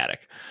tortured up in the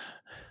attic.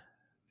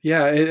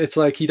 Yeah, it's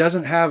like he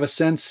doesn't have a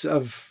sense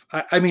of.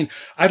 I mean,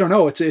 I don't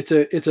know. It's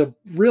a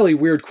really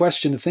weird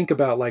question to think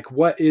about. Like,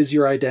 what is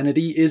your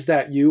identity? Is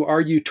that you?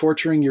 Are you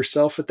torturing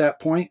yourself at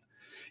that point?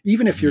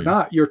 even if you're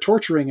not, you're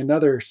torturing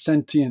another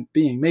sentient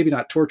being. Maybe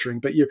not torturing,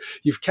 but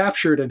you've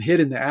captured and hid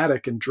in the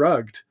attic and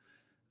drugged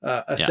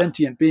a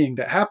sentient being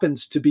that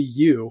happens to be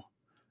you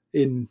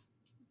in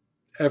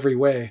every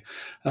way.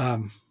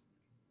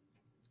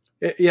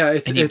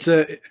 It's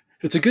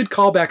a good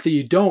callback that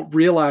you don't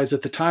realize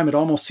at the time. It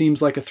almost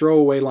seems like a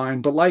throwaway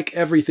line, but like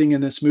everything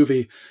in this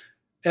movie,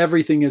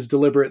 everything is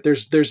deliberate.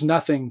 There's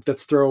nothing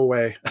that's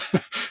throwaway.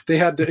 He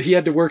had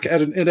to work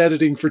in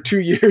editing for 2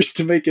 years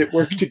to make it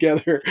work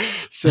together.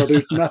 So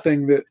there's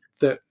nothing that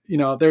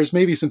there's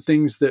maybe some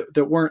things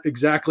that weren't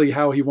exactly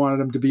how he wanted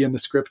them to be in the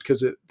script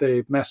because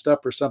they messed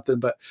up or something,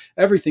 but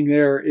everything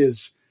there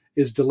is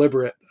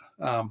deliberate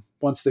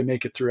once they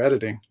make it through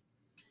editing.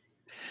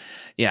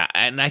 Yeah.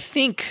 And I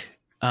think,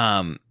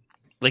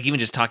 like even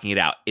just talking it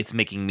out, it's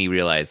making me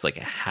realize like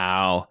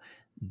how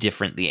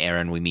different the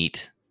Aaron we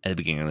meet at the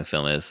beginning of the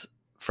film is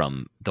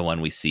from the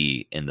one we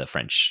see in the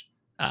French,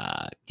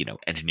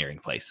 engineering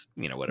place,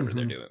 whatever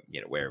they're doing,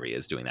 wherever he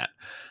is doing that.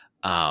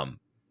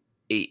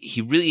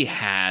 He really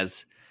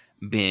has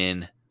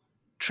been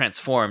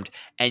transformed,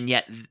 and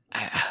yet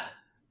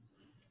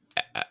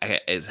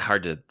it's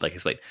hard to like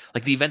explain.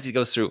 Like the events he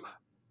goes through,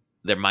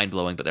 they're mind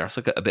blowing, but they're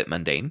also a bit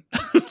mundane.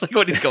 Like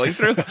what he's going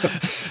through.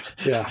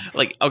 Yeah.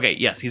 Like, okay,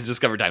 yes, he's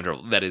discovered time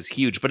travel. That is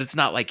huge, but it's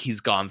not like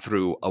he's gone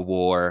through a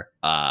war,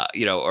 a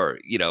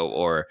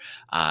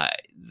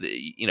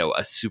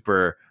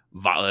super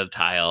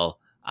volatile,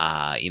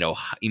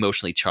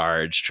 emotionally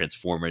charged,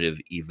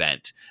 transformative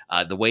event.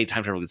 The way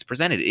time travel is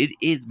presented, it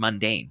is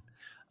mundane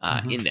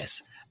in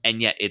this,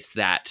 and yet it's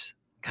that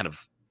kind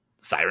of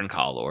siren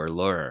call or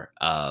lure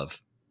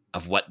of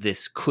what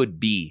this could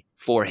be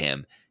for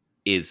him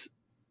is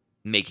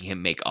making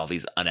him make all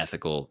these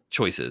unethical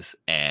choices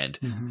and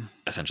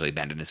essentially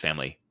abandon his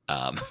family,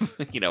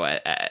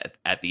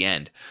 at the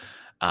end,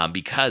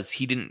 because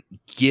he didn't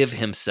give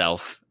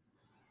himself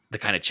the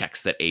kind of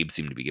checks that Abe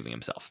seemed to be giving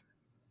himself.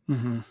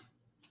 Mm-hmm.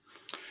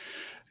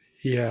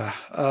 Yeah.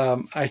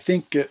 I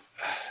think,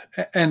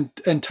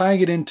 and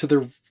tying it into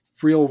the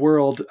real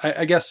world,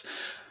 I guess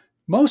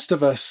most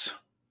of us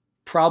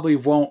probably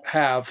won't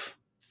have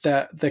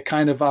the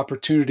kind of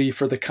opportunity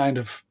for the kind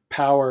of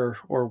power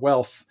or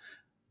wealth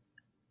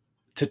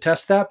to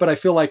test that. But I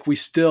feel like we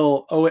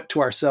still owe it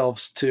to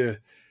ourselves to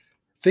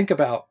think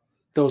about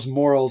those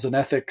morals and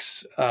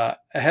ethics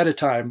ahead of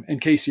time in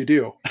case you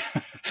do.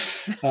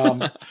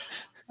 I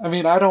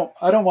mean, I don't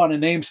want to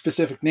name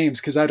specific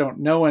names because I don't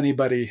know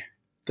anybody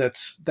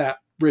that's that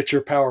rich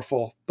or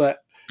powerful,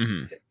 but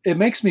it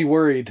makes me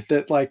worried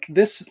that like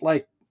this,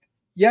 like,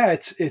 yeah,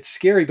 it's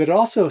scary, but it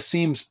also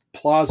seems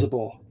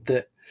plausible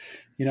that,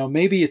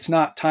 maybe it's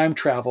not time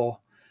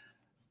travel,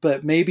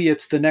 but maybe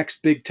it's the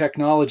next big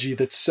technology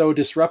that's so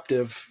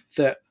disruptive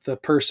that the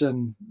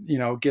person,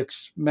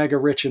 gets mega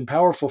rich and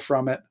powerful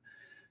from it.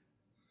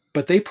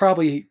 But they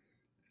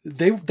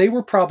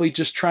were probably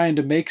just trying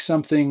to make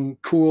something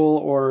cool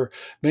or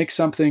make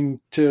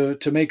something to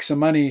make some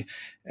money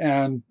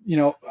and,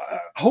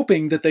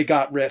 hoping that they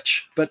got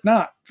rich, but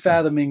not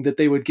fathoming that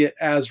they would get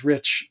as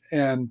rich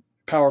and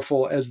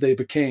powerful as they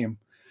became.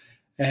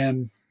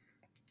 And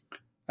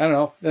I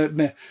don't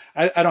know.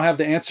 I don't have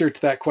the answer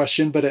to that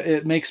question, but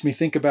it makes me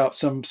think about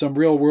some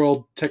real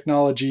world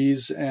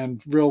technologies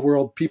and real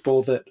world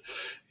people that,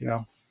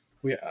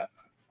 we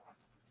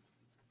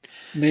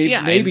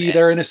maybe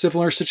they're in a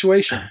similar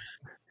situation.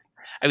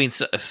 I mean,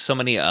 so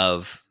many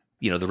of,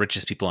 the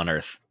richest people on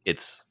earth,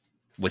 it's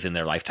within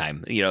their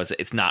lifetime,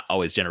 it's not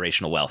always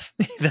generational wealth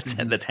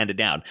that's handed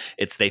down.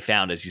 It's, they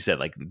found, as you said,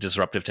 like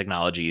disruptive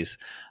technologies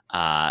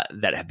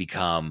that have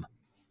become,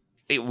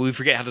 we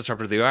forget how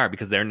disruptive they are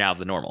because they're now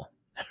the normal,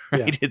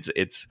 right? Yeah.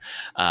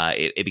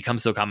 It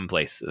becomes so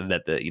commonplace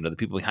that the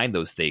people behind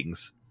those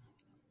things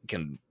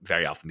can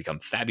very often become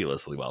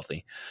fabulously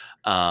wealthy,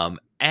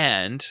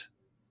 and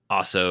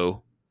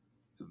also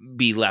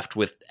be left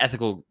with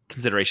ethical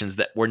considerations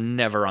that were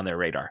never on their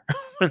radar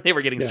when they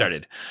were getting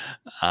started.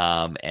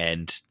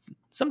 And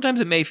sometimes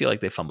it may feel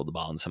like they fumbled the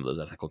ball in some of those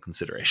ethical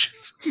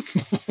considerations.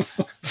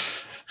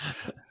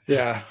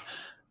 Yeah.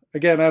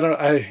 Again,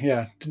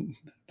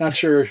 not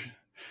sure.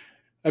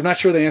 I'm not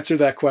sure the answer to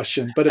that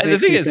question, but it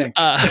makes me think.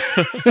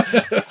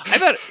 I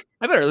bet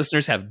our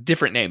listeners have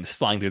different names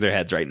flying through their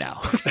heads right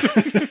now,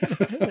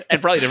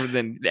 and probably different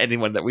than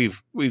anyone that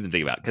we've been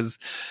thinking about. Because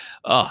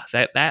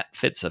that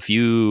fits a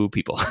few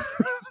people.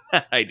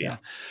 That idea,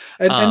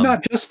 and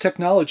not just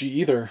technology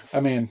either. I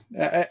mean,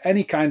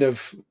 any kind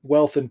of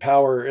wealth and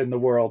power in the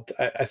world,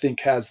 I think,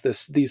 has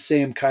these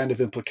same kind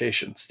of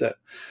implications that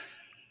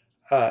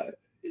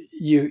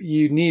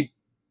you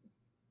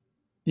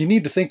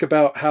need to think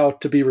about how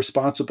to be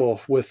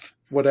responsible with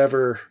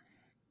whatever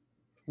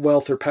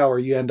wealth or power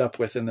you end up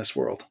with in this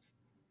world.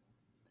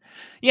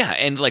 Yeah.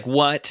 And like,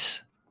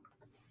 what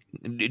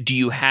do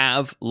you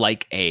have,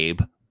 like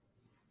Abe,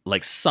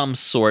 like some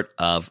sort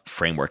of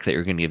framework that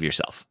you're going to give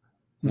yourself,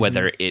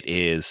 whether it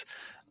is,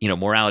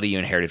 morality you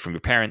inherited from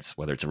your parents,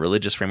 whether it's a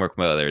religious framework,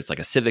 whether it's like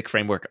a civic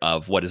framework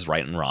of what is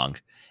right and wrong.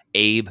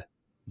 Abe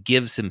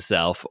gives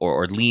himself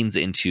or leans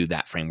into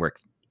that framework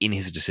in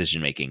his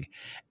decision making,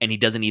 and he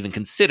doesn't even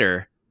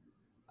consider,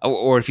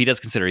 or if he does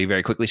consider, he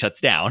very quickly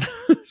shuts down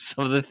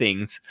some of the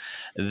things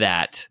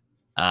that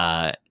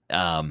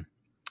Aaron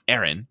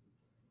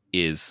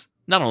is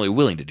not only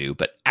willing to do,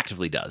 but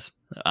actively does,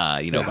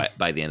 by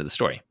the end of the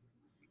story.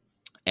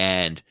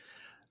 And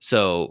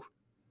so,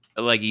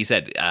 like you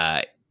said,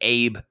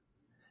 Abe,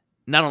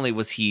 not only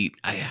was he,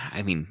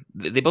 I mean,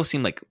 they both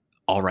seem like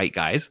all right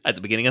guys at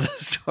the beginning of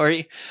the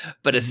story,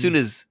 but as soon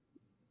as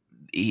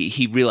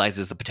he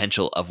realizes the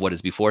potential of what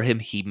is before him,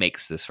 he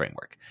makes this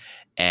framework.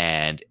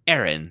 And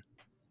Aaron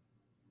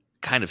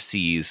kind of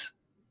sees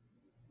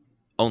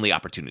only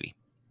opportunity,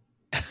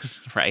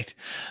 right?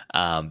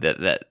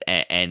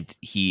 And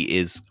he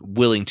is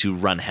willing to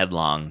run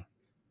headlong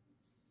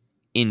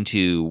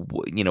into,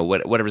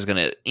 whatever's going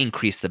to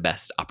increase the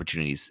best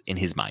opportunities in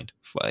his mind,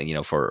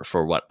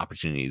 for what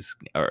opportunities,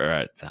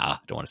 I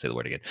don't want to say the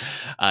word again.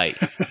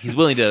 He's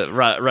willing to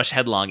rush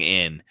headlong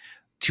in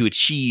to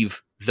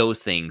achieve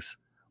those things,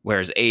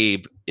 whereas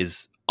Abe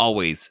is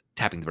always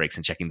tapping the brakes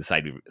and checking the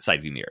side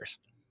view mirrors.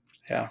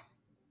 Yeah.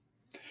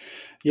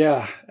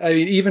 I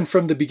mean, even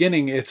from the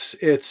beginning,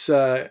 it's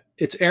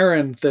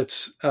Aaron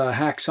that's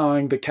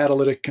hacksawing the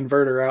catalytic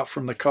converter out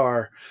from the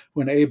car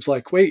when Abe's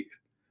like, wait,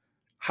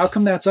 how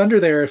come that's under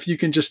there if you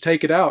can just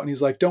take it out? And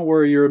he's like, don't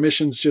worry, your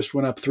emissions just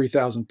went up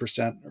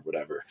 3,000% or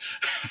whatever.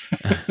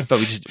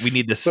 But we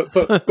need this.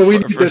 But we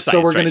need this,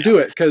 so we're going to do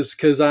it because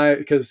we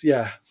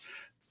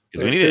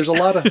need it.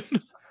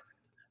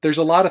 There's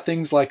a lot of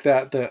things like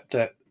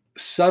that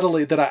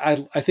subtly that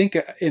I think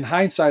in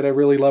hindsight I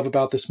really love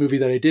about this movie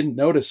that I didn't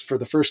notice for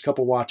the first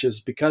couple watches,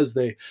 because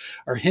they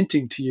are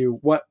hinting to you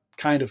what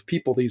kind of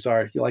people these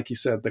are. Like you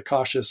said, the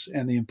cautious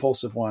and the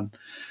impulsive one.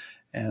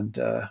 And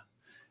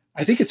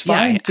I think it's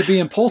fine to be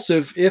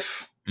impulsive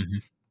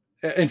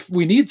and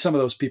we need some of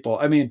those people.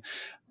 I mean,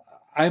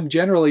 I'm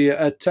generally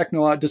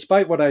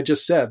despite what I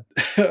just said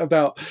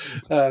about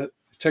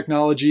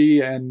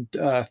technology and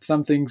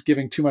some things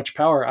giving too much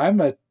power,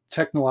 I'm a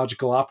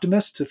technological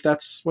optimist, if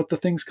that's what the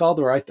thing's called,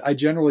 or I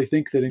generally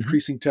think that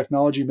increasing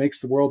technology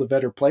makes the world a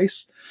better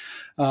place.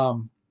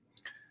 And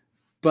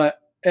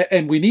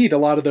we need a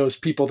lot of those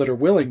people that are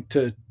willing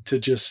to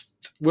just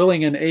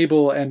willing and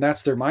able, and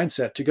that's their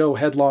mindset, to go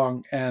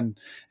headlong and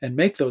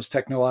make those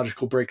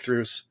technological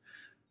breakthroughs.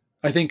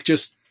 I think,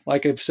 just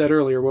like I've said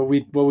earlier, what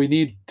we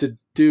need to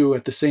do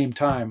at the same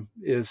time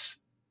is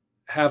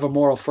have a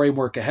moral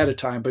framework ahead of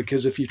time,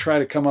 because if you try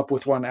to come up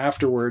with one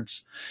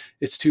afterwards,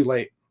 it's too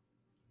late.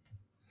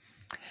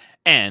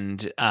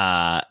 And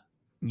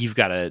you've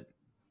got to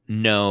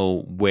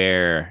know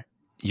where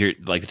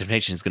the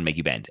temptation is going to make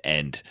you bend.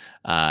 And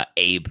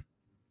Abe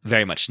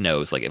very much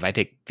knows, like, if I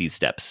take these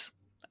steps,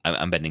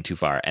 I'm bending too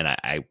far, and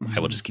I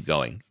will just keep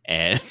going.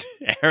 And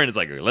Aaron is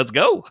like, let's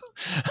go.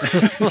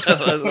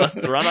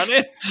 let's run on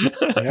in.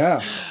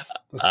 Yeah,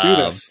 let's do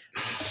this.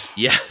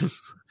 Yes.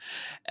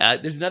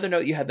 There's another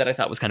note you had that I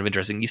thought was kind of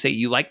interesting. You say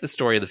you like the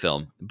story of the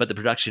film, but the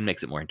production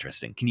makes it more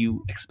interesting. Can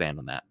you expand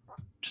on that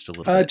just a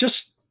little bit?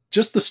 Just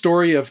the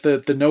story of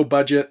the no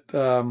budget.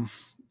 I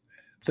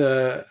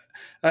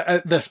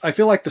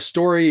feel like the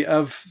story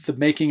of the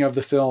making of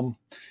the film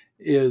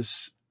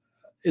is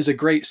a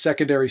great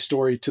secondary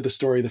story to the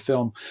story of the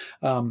film.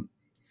 I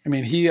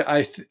mean,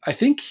 I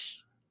think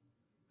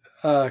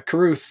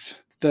Carruth,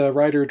 the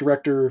writer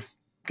director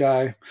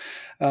guy,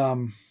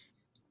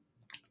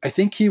 I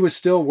think he was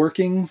still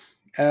working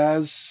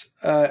as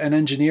an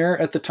engineer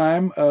at the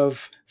time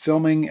of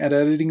filming and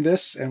editing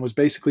this, and was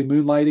basically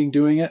moonlighting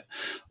doing it.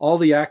 All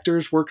the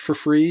actors worked for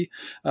free.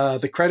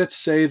 The credits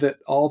say that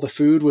all the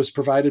food was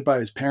provided by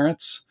his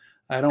parents.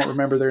 I don't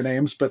remember their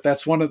names, but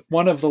that's one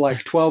of the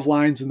like 12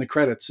 lines in the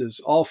credits is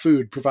all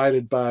food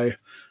provided by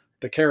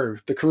the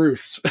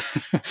Carruths.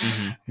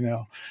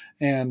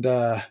 And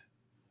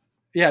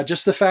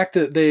just the fact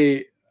that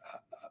they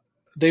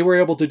were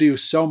able to do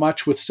so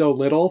much with so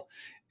little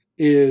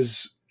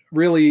is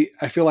really,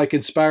 I feel like,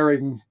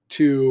 inspiring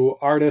to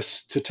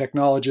artists, to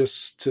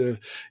technologists, to,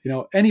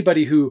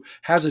 anybody who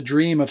has a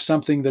dream of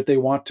something that they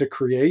want to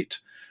create,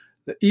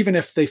 even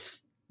if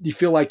you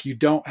feel like you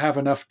don't have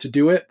enough to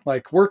do it,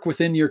 like, work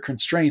within your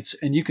constraints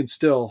and you can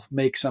still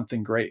make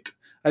something great.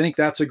 I think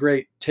that's a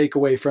great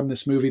takeaway from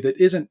this movie that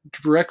isn't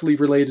directly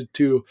related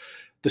to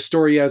the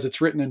story as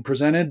it's written and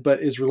presented,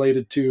 but is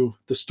related to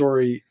the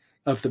story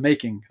of the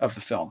making of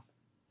the film.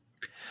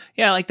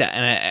 Yeah, I like that.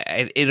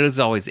 And it is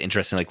always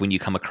interesting, like, when you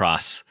come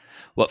across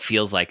what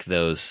feels like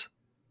those,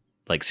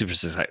 like, super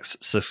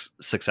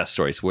success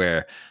stories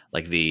where,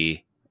 like,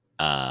 the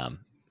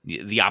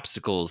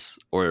obstacles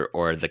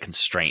or the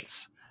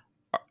constraints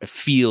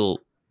feel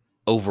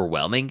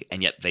overwhelming,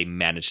 and yet they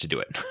manage to do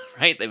it,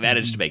 right? They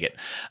managed to make it.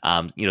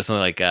 Something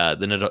like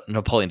the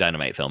Napoleon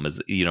Dynamite film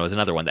is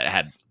another one that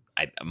had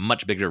a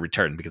much bigger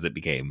return because it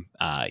became,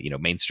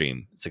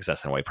 mainstream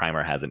success in a way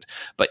Primer hasn't.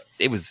 But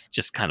it was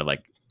just kind of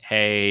like,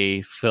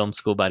 hey, film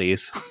school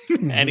buddies,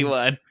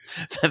 anyone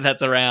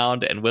that's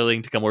around and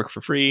willing to come work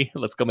for free,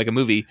 let's go make a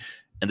movie.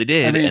 And they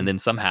did. And then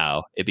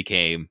somehow it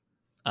became,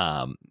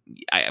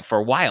 for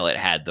a while, it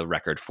had the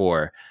record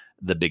for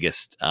the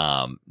biggest,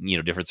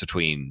 difference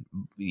between,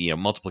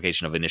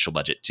 multiplication of initial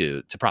budget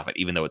to profit,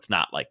 even though it's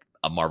not like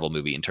a Marvel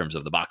movie in terms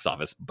of the box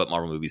office, but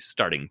Marvel movies'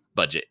 starting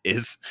budget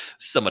is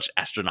so much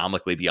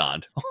astronomically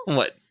beyond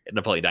what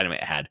Napoleon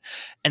Dynamite had.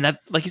 And that,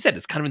 like you said,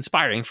 it's kind of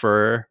inspiring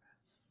for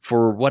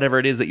whatever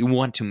it is that you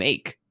want to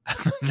make.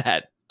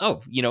 That,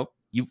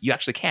 you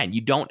actually can.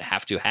 You don't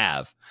have to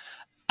have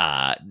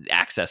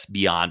access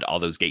beyond all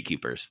those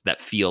gatekeepers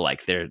that feel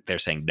like they're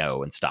saying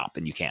no and stop,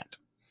 and you can't.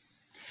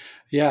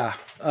 Yeah.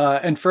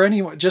 And for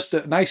anyone, just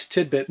a nice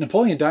tidbit,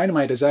 Napoleon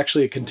Dynamite is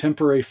actually a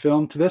contemporary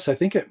film to this. I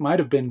think it might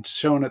have been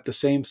shown at the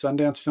same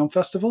Sundance Film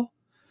Festival.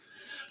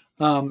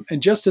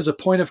 And just as a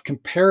point of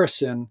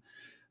comparison,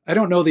 I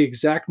don't know the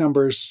exact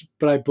numbers,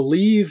 but I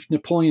believe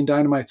Napoleon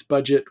Dynamite's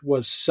budget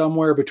was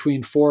somewhere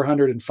between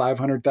 $400,000 and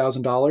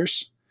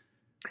 $500,000,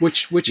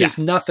 which is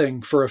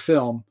nothing for a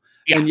film.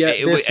 Yeah, and yet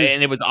it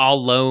was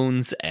all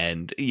loans,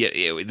 and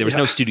there was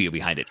no studio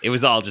behind it. It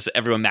was all just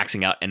everyone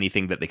maxing out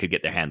anything that they could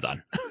get their hands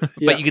on.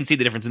 But you can see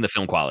the difference in the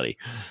film quality.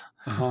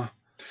 Uh-huh.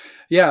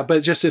 Yeah,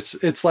 but just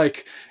it's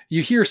like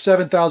you hear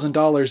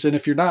 $7,000, and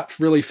if you're not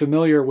really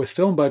familiar with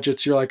film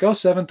budgets, you're like, oh,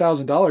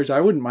 $7,000.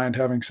 I wouldn't mind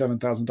having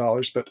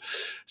 $7,000, but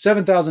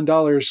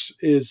 $7,000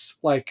 is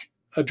like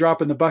a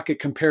drop in the bucket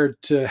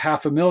compared to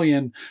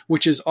 $500,000,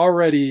 which is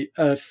already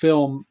a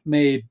film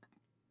made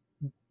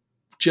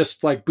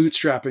just like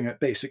bootstrapping it,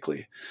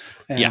 basically.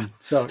 And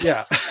so,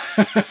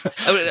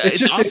 it's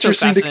just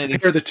interesting to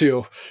compare the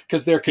two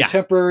because they're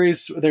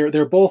contemporaries.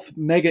 They're both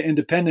mega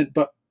independent,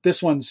 but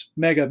this one's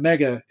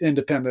mega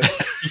independent.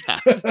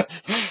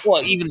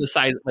 Well, even the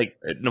size, like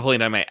Napoleon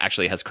Dynamite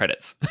actually has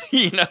credits,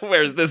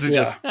 whereas this is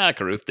just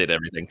Carruth did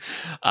everything.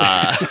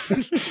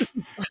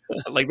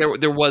 Like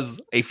there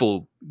was a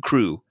full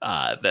crew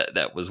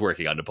that was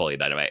working on Napoleon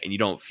Dynamite, and you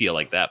don't feel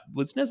like that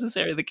was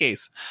necessarily the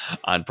case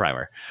on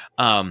Primer.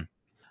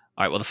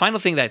 All right. Well, the final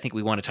thing that I think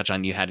we want to touch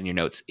on, you had in your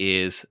notes,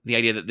 is the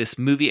idea that this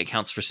movie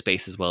accounts for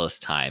space as well as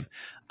time.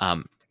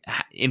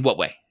 In what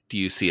way do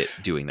you see it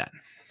doing that?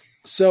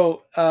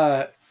 So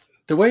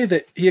the way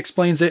that he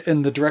explains it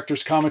in the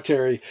director's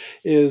commentary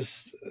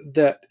is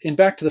that in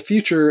Back to the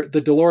Future,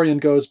 the DeLorean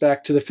goes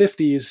back to the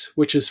 50s,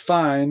 which is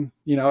fine.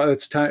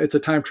 It's a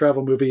time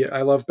travel movie.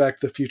 I love Back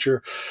to the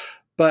Future.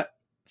 But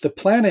the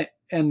planet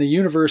and the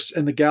universe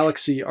and the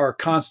galaxy are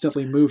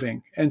constantly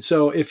moving. And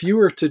so if you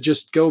were to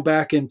just go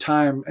back in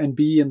time and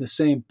be in the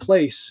same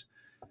place,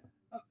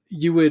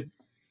 you would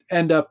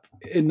end up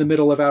in the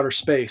middle of outer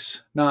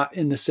space, not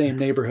in the same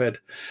neighborhood.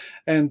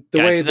 And the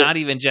way it's not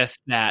even just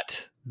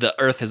that the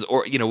Earth has,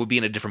 would be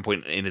in a different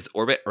point in its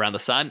orbit around the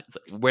sun. It's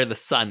like where the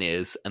sun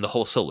is and the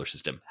whole solar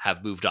system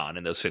have moved on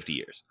in those 50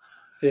 years.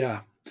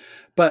 Yeah.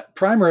 But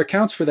Primer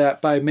accounts for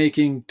that by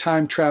making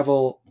time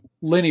travel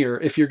linear.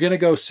 If you're going to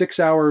go 6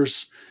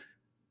 hours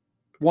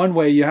one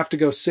way, you have to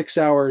go 6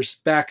 hours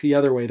back the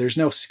other way. There's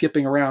no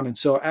skipping around. And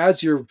so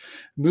as you're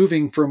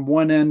moving from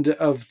one end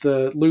of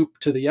the loop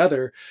to the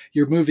other,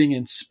 you're moving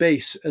in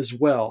space as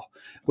well,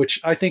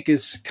 which I think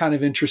is kind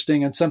of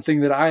interesting and something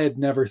that I had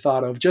never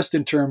thought of just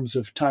in terms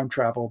of time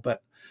travel.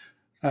 But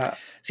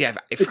see, I've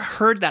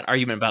heard that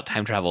argument about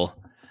time travel,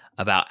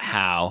 about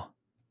how,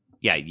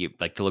 the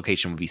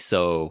location would be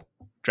so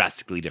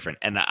drastically different.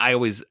 And I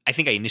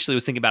think I initially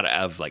was thinking about it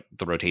of like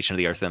the rotation of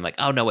the Earth, and I'm like,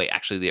 oh no, wait,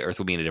 actually the Earth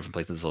will be in a different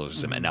place in the solar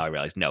system. Mm-hmm. And now I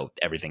realize, no,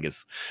 everything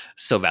is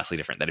so vastly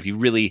different that if you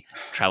really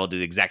travel to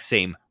the exact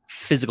same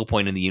physical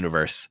point in the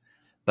universe,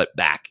 but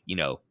back,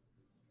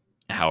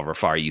 however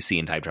far you see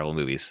in time travel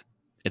movies,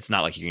 it's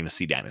not like you're going to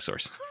see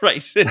dinosaurs,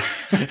 right? You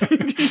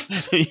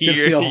can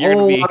see a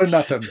whole lot of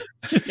nothing.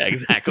 Yeah,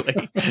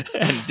 exactly.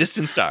 And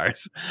distant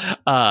stars.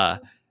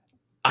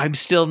 I'm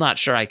still not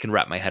sure I can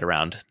wrap my head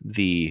around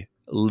the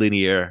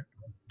linear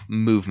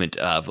movement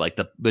of like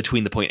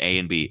between the point A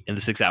and B in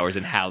the 6 hours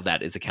and how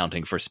that is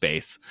accounting for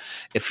space.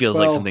 It feels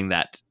like something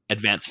that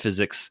advanced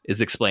physics is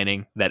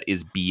explaining that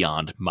is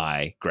beyond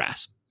my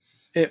grasp.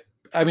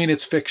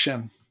 It's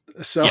fiction.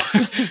 So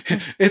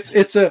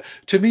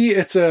to me,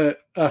 it's a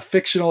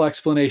fictional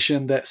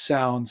explanation that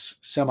sounds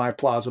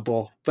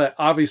semi-plausible, but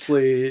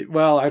obviously,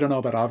 I don't know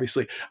about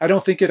obviously. I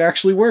don't think it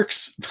actually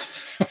works.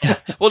 Yeah.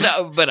 Well,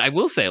 no, but I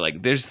will say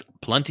like there's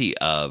plenty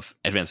of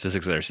advanced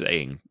physics that are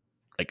saying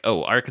like,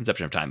 oh, our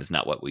conception of time is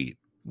not what we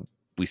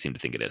seem to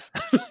think it is.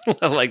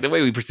 Like the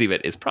way we perceive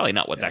it is probably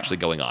not what's actually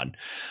going on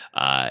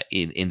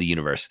in the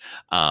universe.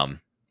 I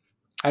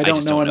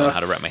just don't know how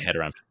to wrap my head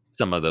around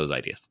some of those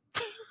ideas.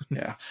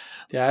 Yeah.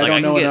 I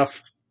don't know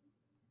enough.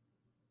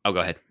 Oh, go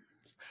ahead.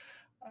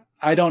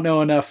 I don't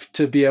know enough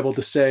to be able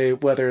to say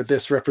whether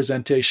this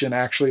representation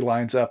actually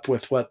lines up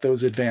with what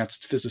those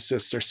advanced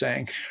physicists are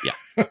saying.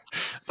 Yeah.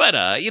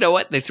 But you know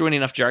what? They threw in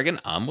enough jargon.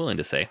 I'm willing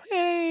to say,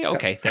 hey,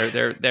 okay,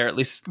 they're at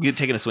least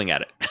taking a swing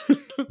at it.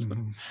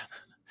 Mm-hmm.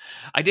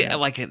 I did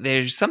like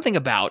there's something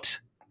about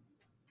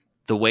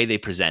the way they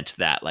present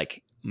that,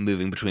 like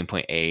moving between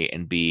point A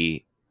and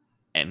B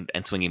and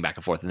swinging back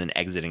and forth and then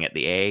exiting at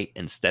the A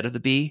instead of the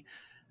B,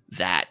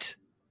 that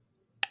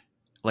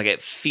like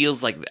it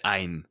feels like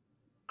I'm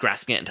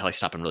grasping it until I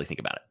stop and really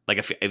think about it. Like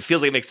it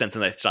feels like it makes sense,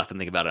 and I stop and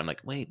think about it. I'm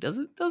like, wait, does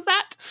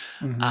that?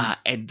 Mm-hmm.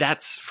 And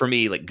that's for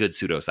me like good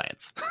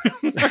pseudoscience.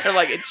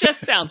 Like it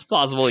just sounds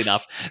plausible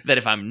enough that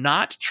if I'm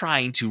not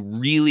trying to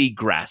really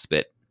grasp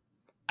it,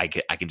 I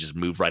can just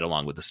move right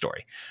along with the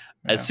story.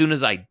 Yeah. As soon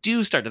as I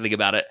do start to think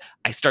about it,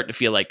 I start to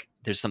feel like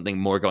there's something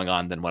more going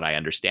on than what I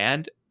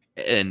understand.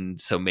 And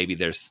so maybe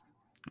there's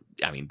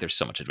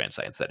so much advanced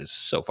science that is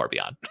so far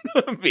beyond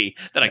me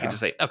that I can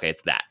just say, okay,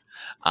 it's that.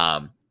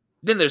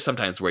 Then there's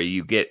sometimes where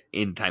you get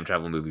in time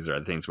travel movies or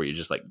other things where you're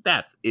just like,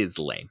 that is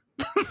lame.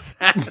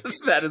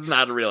 that is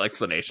not a real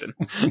explanation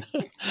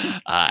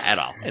at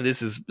all. And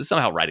this is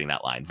somehow writing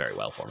that line very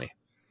well for me.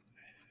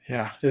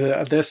 Yeah,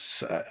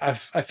 this I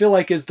feel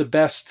like is the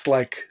best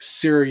like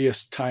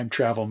serious time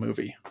travel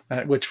movie,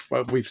 which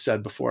we've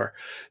said before.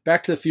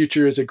 Back to the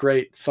Future is a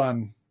great,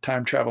 fun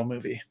time travel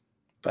movie,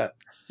 but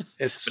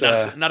it's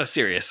but not a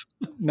serious.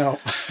 No.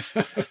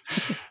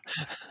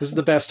 This is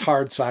the best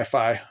hard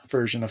sci-fi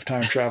version of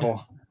time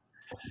travel.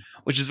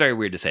 Which is very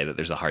weird to say that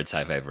there's a hard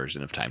sci-fi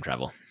version of time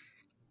travel.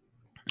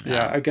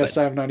 Yeah, I guess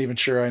I'm not even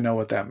sure I know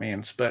what that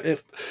means, but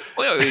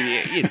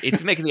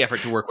it's making the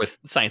effort to work with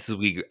science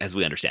as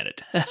we understand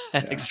it.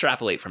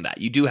 Extrapolate from that.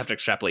 You do have to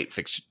extrapolate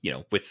fiction,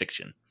 with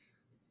fiction.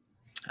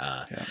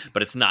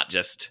 But it's not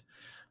just,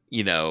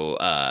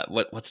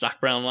 what's Doc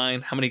Brown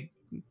line? How many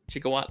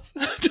gigawatts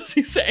does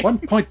he say?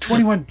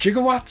 1.21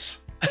 gigawatts.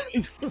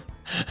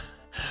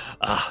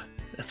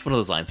 That's one of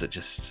those lines that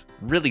just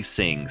really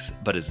sings,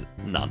 but is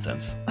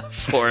nonsense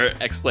for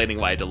explaining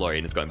why a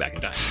DeLorean is going back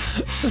in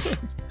time.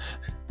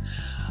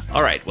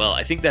 All right, well,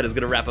 I think that is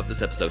going to wrap up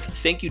this episode.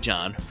 Thank you,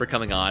 John, for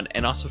coming on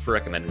and also for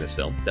recommending this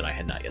film that I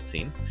had not yet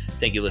seen.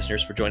 Thank you,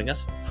 listeners, for joining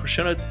us. For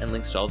show notes and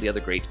links to all the other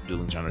great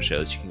Dueling Genre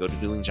shows, you can go to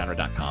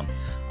duelinggenre.com.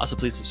 Also,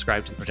 please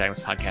subscribe to the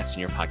Protagonist Podcast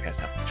in your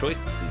podcast app of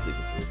choice. Please leave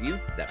us a review.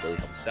 That really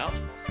helps us out.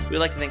 We'd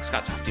like to thank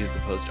Scott Tofty, who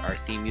composed our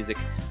theme music.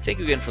 Thank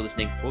you again for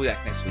listening. We'll be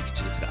back next week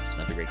to discuss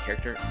another great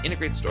character in a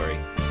great story.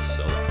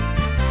 So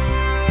long.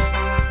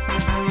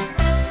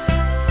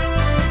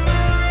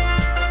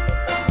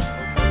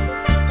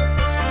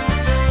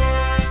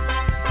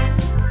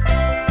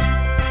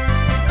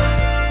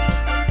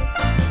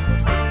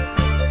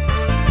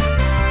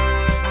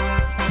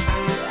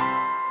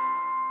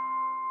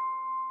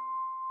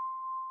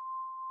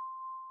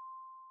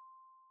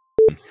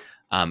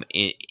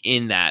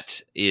 In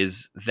that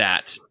is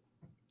that,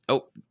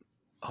 oh,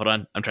 hold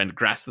on. I'm trying to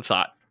grasp the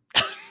thought.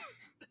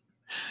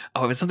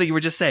 Oh, it was something you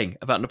were just saying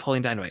about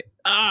Napoleon Dynamite.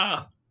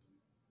 I'm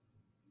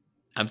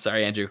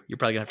sorry, Andrew. You're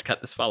probably gonna have to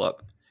cut this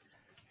follow-up.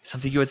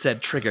 Something you had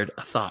said triggered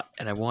a thought,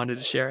 and I wanted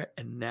to share it,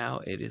 and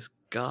now it is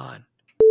gone.